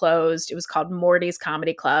been closed. It was called Morty's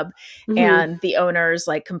Comedy Club. Mm-hmm. And the owners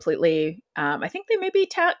like completely, I think they may be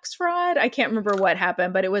tax fraud. I can't remember what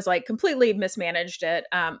happened, but it was like completely mismanaged it.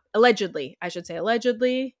 Allegedly, I should say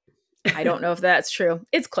allegedly. I don't know if that's true.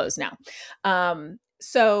 It's closed now.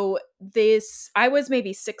 So I was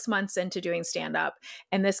maybe 6 months into doing stand-up,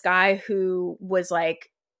 and this guy who was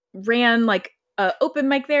like, ran like a open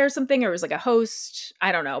mic there or something, or was like a host,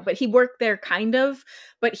 I don't know, but he worked there kind of,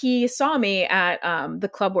 but he saw me at the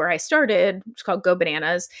club where I started, it's called Go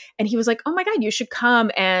Bananas. And he was like, oh my God, you should come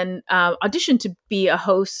and audition to be a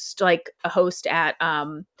host at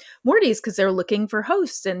Morty's, because they're looking for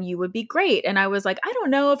hosts and you would be great. And I was like, I don't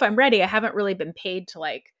know if I'm ready. I haven't really been paid to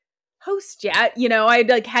like host yet. I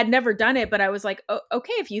like had never done it, but I was like, oh,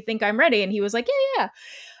 okay, if you think I'm ready. And he was like, yeah.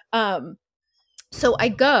 So I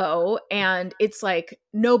go and it's like,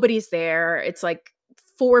 nobody's there. It's like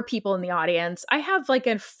 4 people in the audience. I have like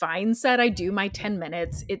a fine set. I do my 10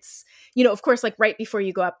 minutes. It's, of course, like right before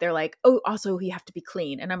you go up, they're like, oh, also you have to be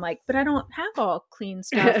clean. And I'm like, but I don't have all clean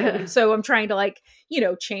stuff. So I'm trying to like,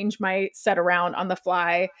 change my set around on the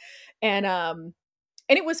fly. And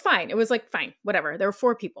it was fine. It was like, fine, whatever. There were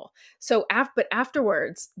 4 people. So but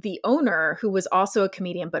afterwards, the owner, who was also a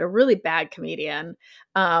comedian, but a really bad comedian,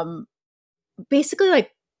 basically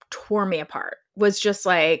like tore me apart, was just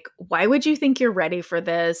like, why would you think you're ready for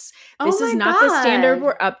this? This is not the standard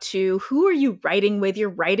we're up to. Who are you writing with? Your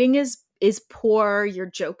writing is poor. Your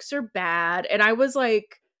jokes are bad. And I was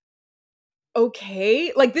like,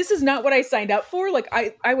 okay, like this is not what I signed up for. Like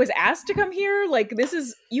I was asked to come here. Like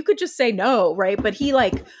you could just say no, right? But he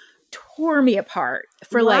like tore me apart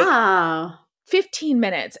for like 15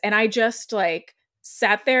 minutes. And I just like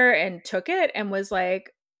sat there and took it and was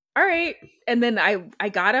like, all right. And then I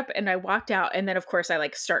got up and I walked out. And then of course I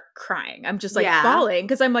like start crying. I'm just like bawling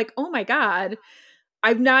because I'm like, oh my God,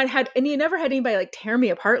 I've not had, and you never had anybody like tear me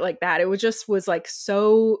apart like that. It was like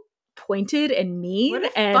so pointed and mean. What a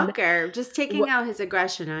fucker. Just taking out his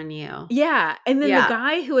aggression on you. Yeah. And then the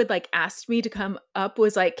guy who had like asked me to come up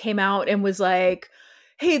came out and was like,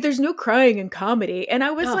 hey, there's no crying in comedy. And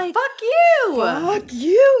I was like, fuck you. Fuck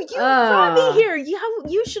you. You brought me here.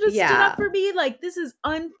 You should have stood up for me. Like, this is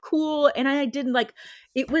uncool. And I didn't like,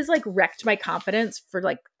 it was like wrecked my confidence for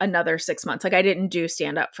like another 6 months. Like I didn't do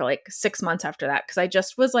stand up for like 6 months after that because I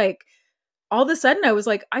just was like, all of a sudden I was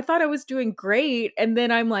like, I thought I was doing great. And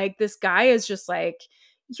then I'm like, this guy is just like,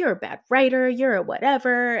 you're a bad writer, you're a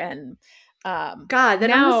whatever. And God,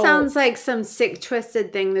 that almost sounds like some sick,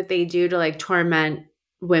 twisted thing that they do to like torment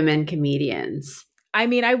women comedians. I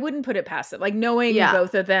mean, I wouldn't put it past it. Like knowing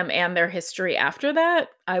both of them and their history after that,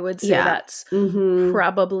 I would say that's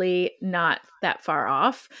probably not that far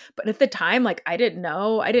off. But at the time, like I didn't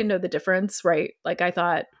know the difference, right? Like I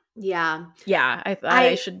thought, I thought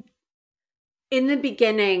I should. In the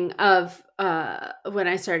beginning of when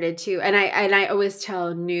I started to, and I always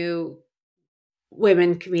tell new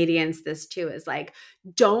women comedians this too, is like,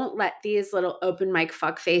 don't let these little open mic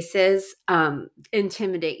fuck faces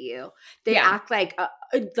intimidate you. They act like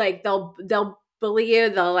they'll bully you,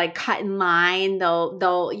 they'll like cut in line,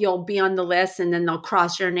 you'll be on the list and then they'll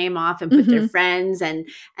cross your name off and put their friends and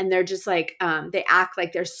they're just like they act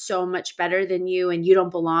like they're so much better than you and you don't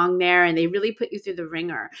belong there, and they really put you through the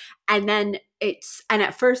ringer. And then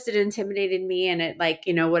at first it intimidated me, and it like,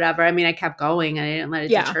 you know, whatever. I mean, I kept going and I didn't let it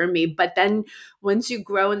deter me. But then once you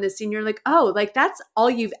grow in the scene, you're like, oh, like that's all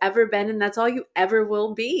you've ever been and that's all you ever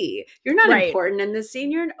will be. You're not important in the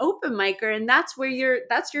scene. You're an open micer, and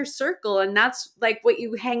that's your circle, and that's like what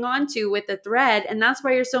you hang on to with the thread. And that's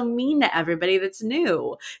why you're so mean to everybody that's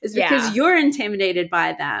new, is because you're intimidated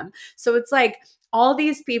by them. So it's like, all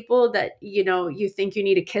these people that, you know, you think you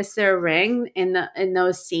need to kiss their ring in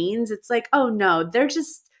those scenes, it's like, oh no, they're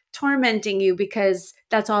just tormenting you because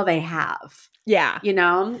that's all they have. Yeah. You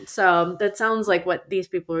know? So that sounds like what these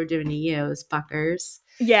people were doing to you, as fuckers.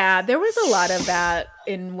 Yeah, there was a lot of that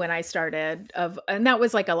when I started and that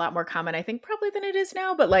was like a lot more common, I think, probably than it is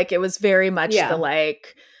now, but like it was very much the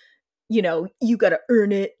like, you know, you got to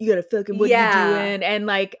earn it. You got to fucking what you doing. And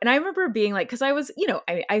like, and I remember being like, cause I was, you know,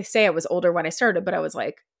 I say I was older when I started, but I was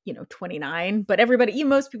like, you know, 29, but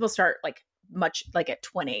most people start like much like at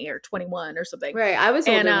 20 or 21 or something. Right. I was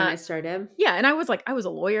older when I started. Yeah. And I was like, I was a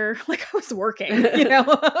lawyer. Like I was working, you know,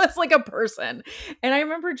 I was like a person. And I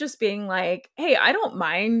remember just being like, hey, I don't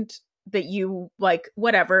mind that you like,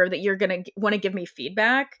 whatever, that you're going to want to give me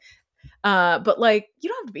feedback. But like, you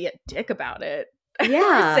don't have to be a dick about it.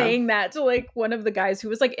 Yeah. Saying that to like one of the guys who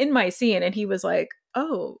was like in my scene, and he was like,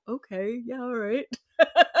 oh, okay. Yeah. All right.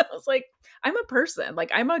 I was like, I'm a person.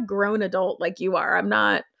 Like I'm a grown adult like you are. I'm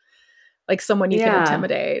not like someone you can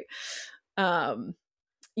intimidate. I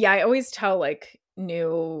always tell like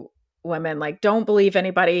new women, like, don't believe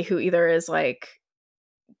anybody who either is like,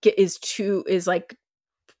 is like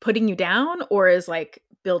putting you down or is like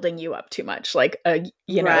building you up too much. Like a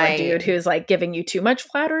dude who's like giving you too much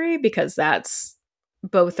flattery, because that's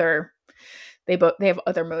they have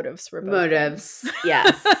other motives for both motives.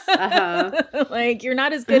 Yes. Uh-huh. Like you're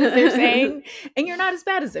not as good as they're saying, and you're not as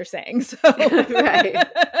bad as they're saying. So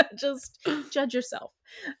just judge yourself.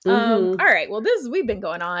 All right. Well, we've been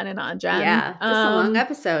going on and on, Jen. Yeah. This is a long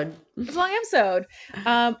episode. It's a long episode.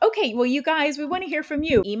 Okay. Well, you guys, we want to hear from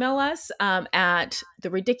you. Email us at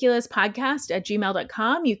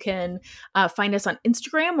theridiculouspodcast@gmail.com. You can find us on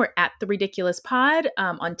Instagram. We're at theridiculouspod.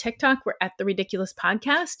 On TikTok, we're at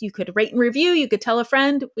theridiculouspodcast. You could rate and review. You could tell a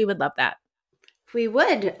friend. We would love that. We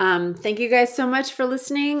would. Thank you guys so much for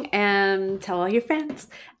listening, and tell all your friends.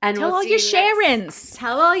 And tell all your Sharons.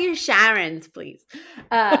 Tell all your Sharons, please.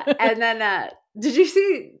 And then, did you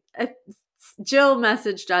see Jill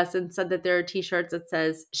messaged us and said that there are t-shirts that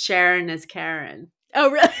says Sharon is Karen.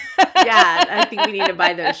 Oh, really? Yeah, I think we need to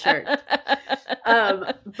buy those shirts.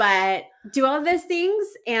 But do all those things,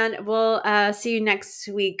 and we'll see you next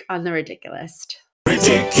week on The Ridiculous.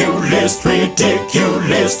 Ridiculous,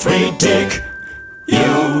 ridiculous, ridic.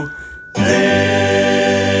 You there.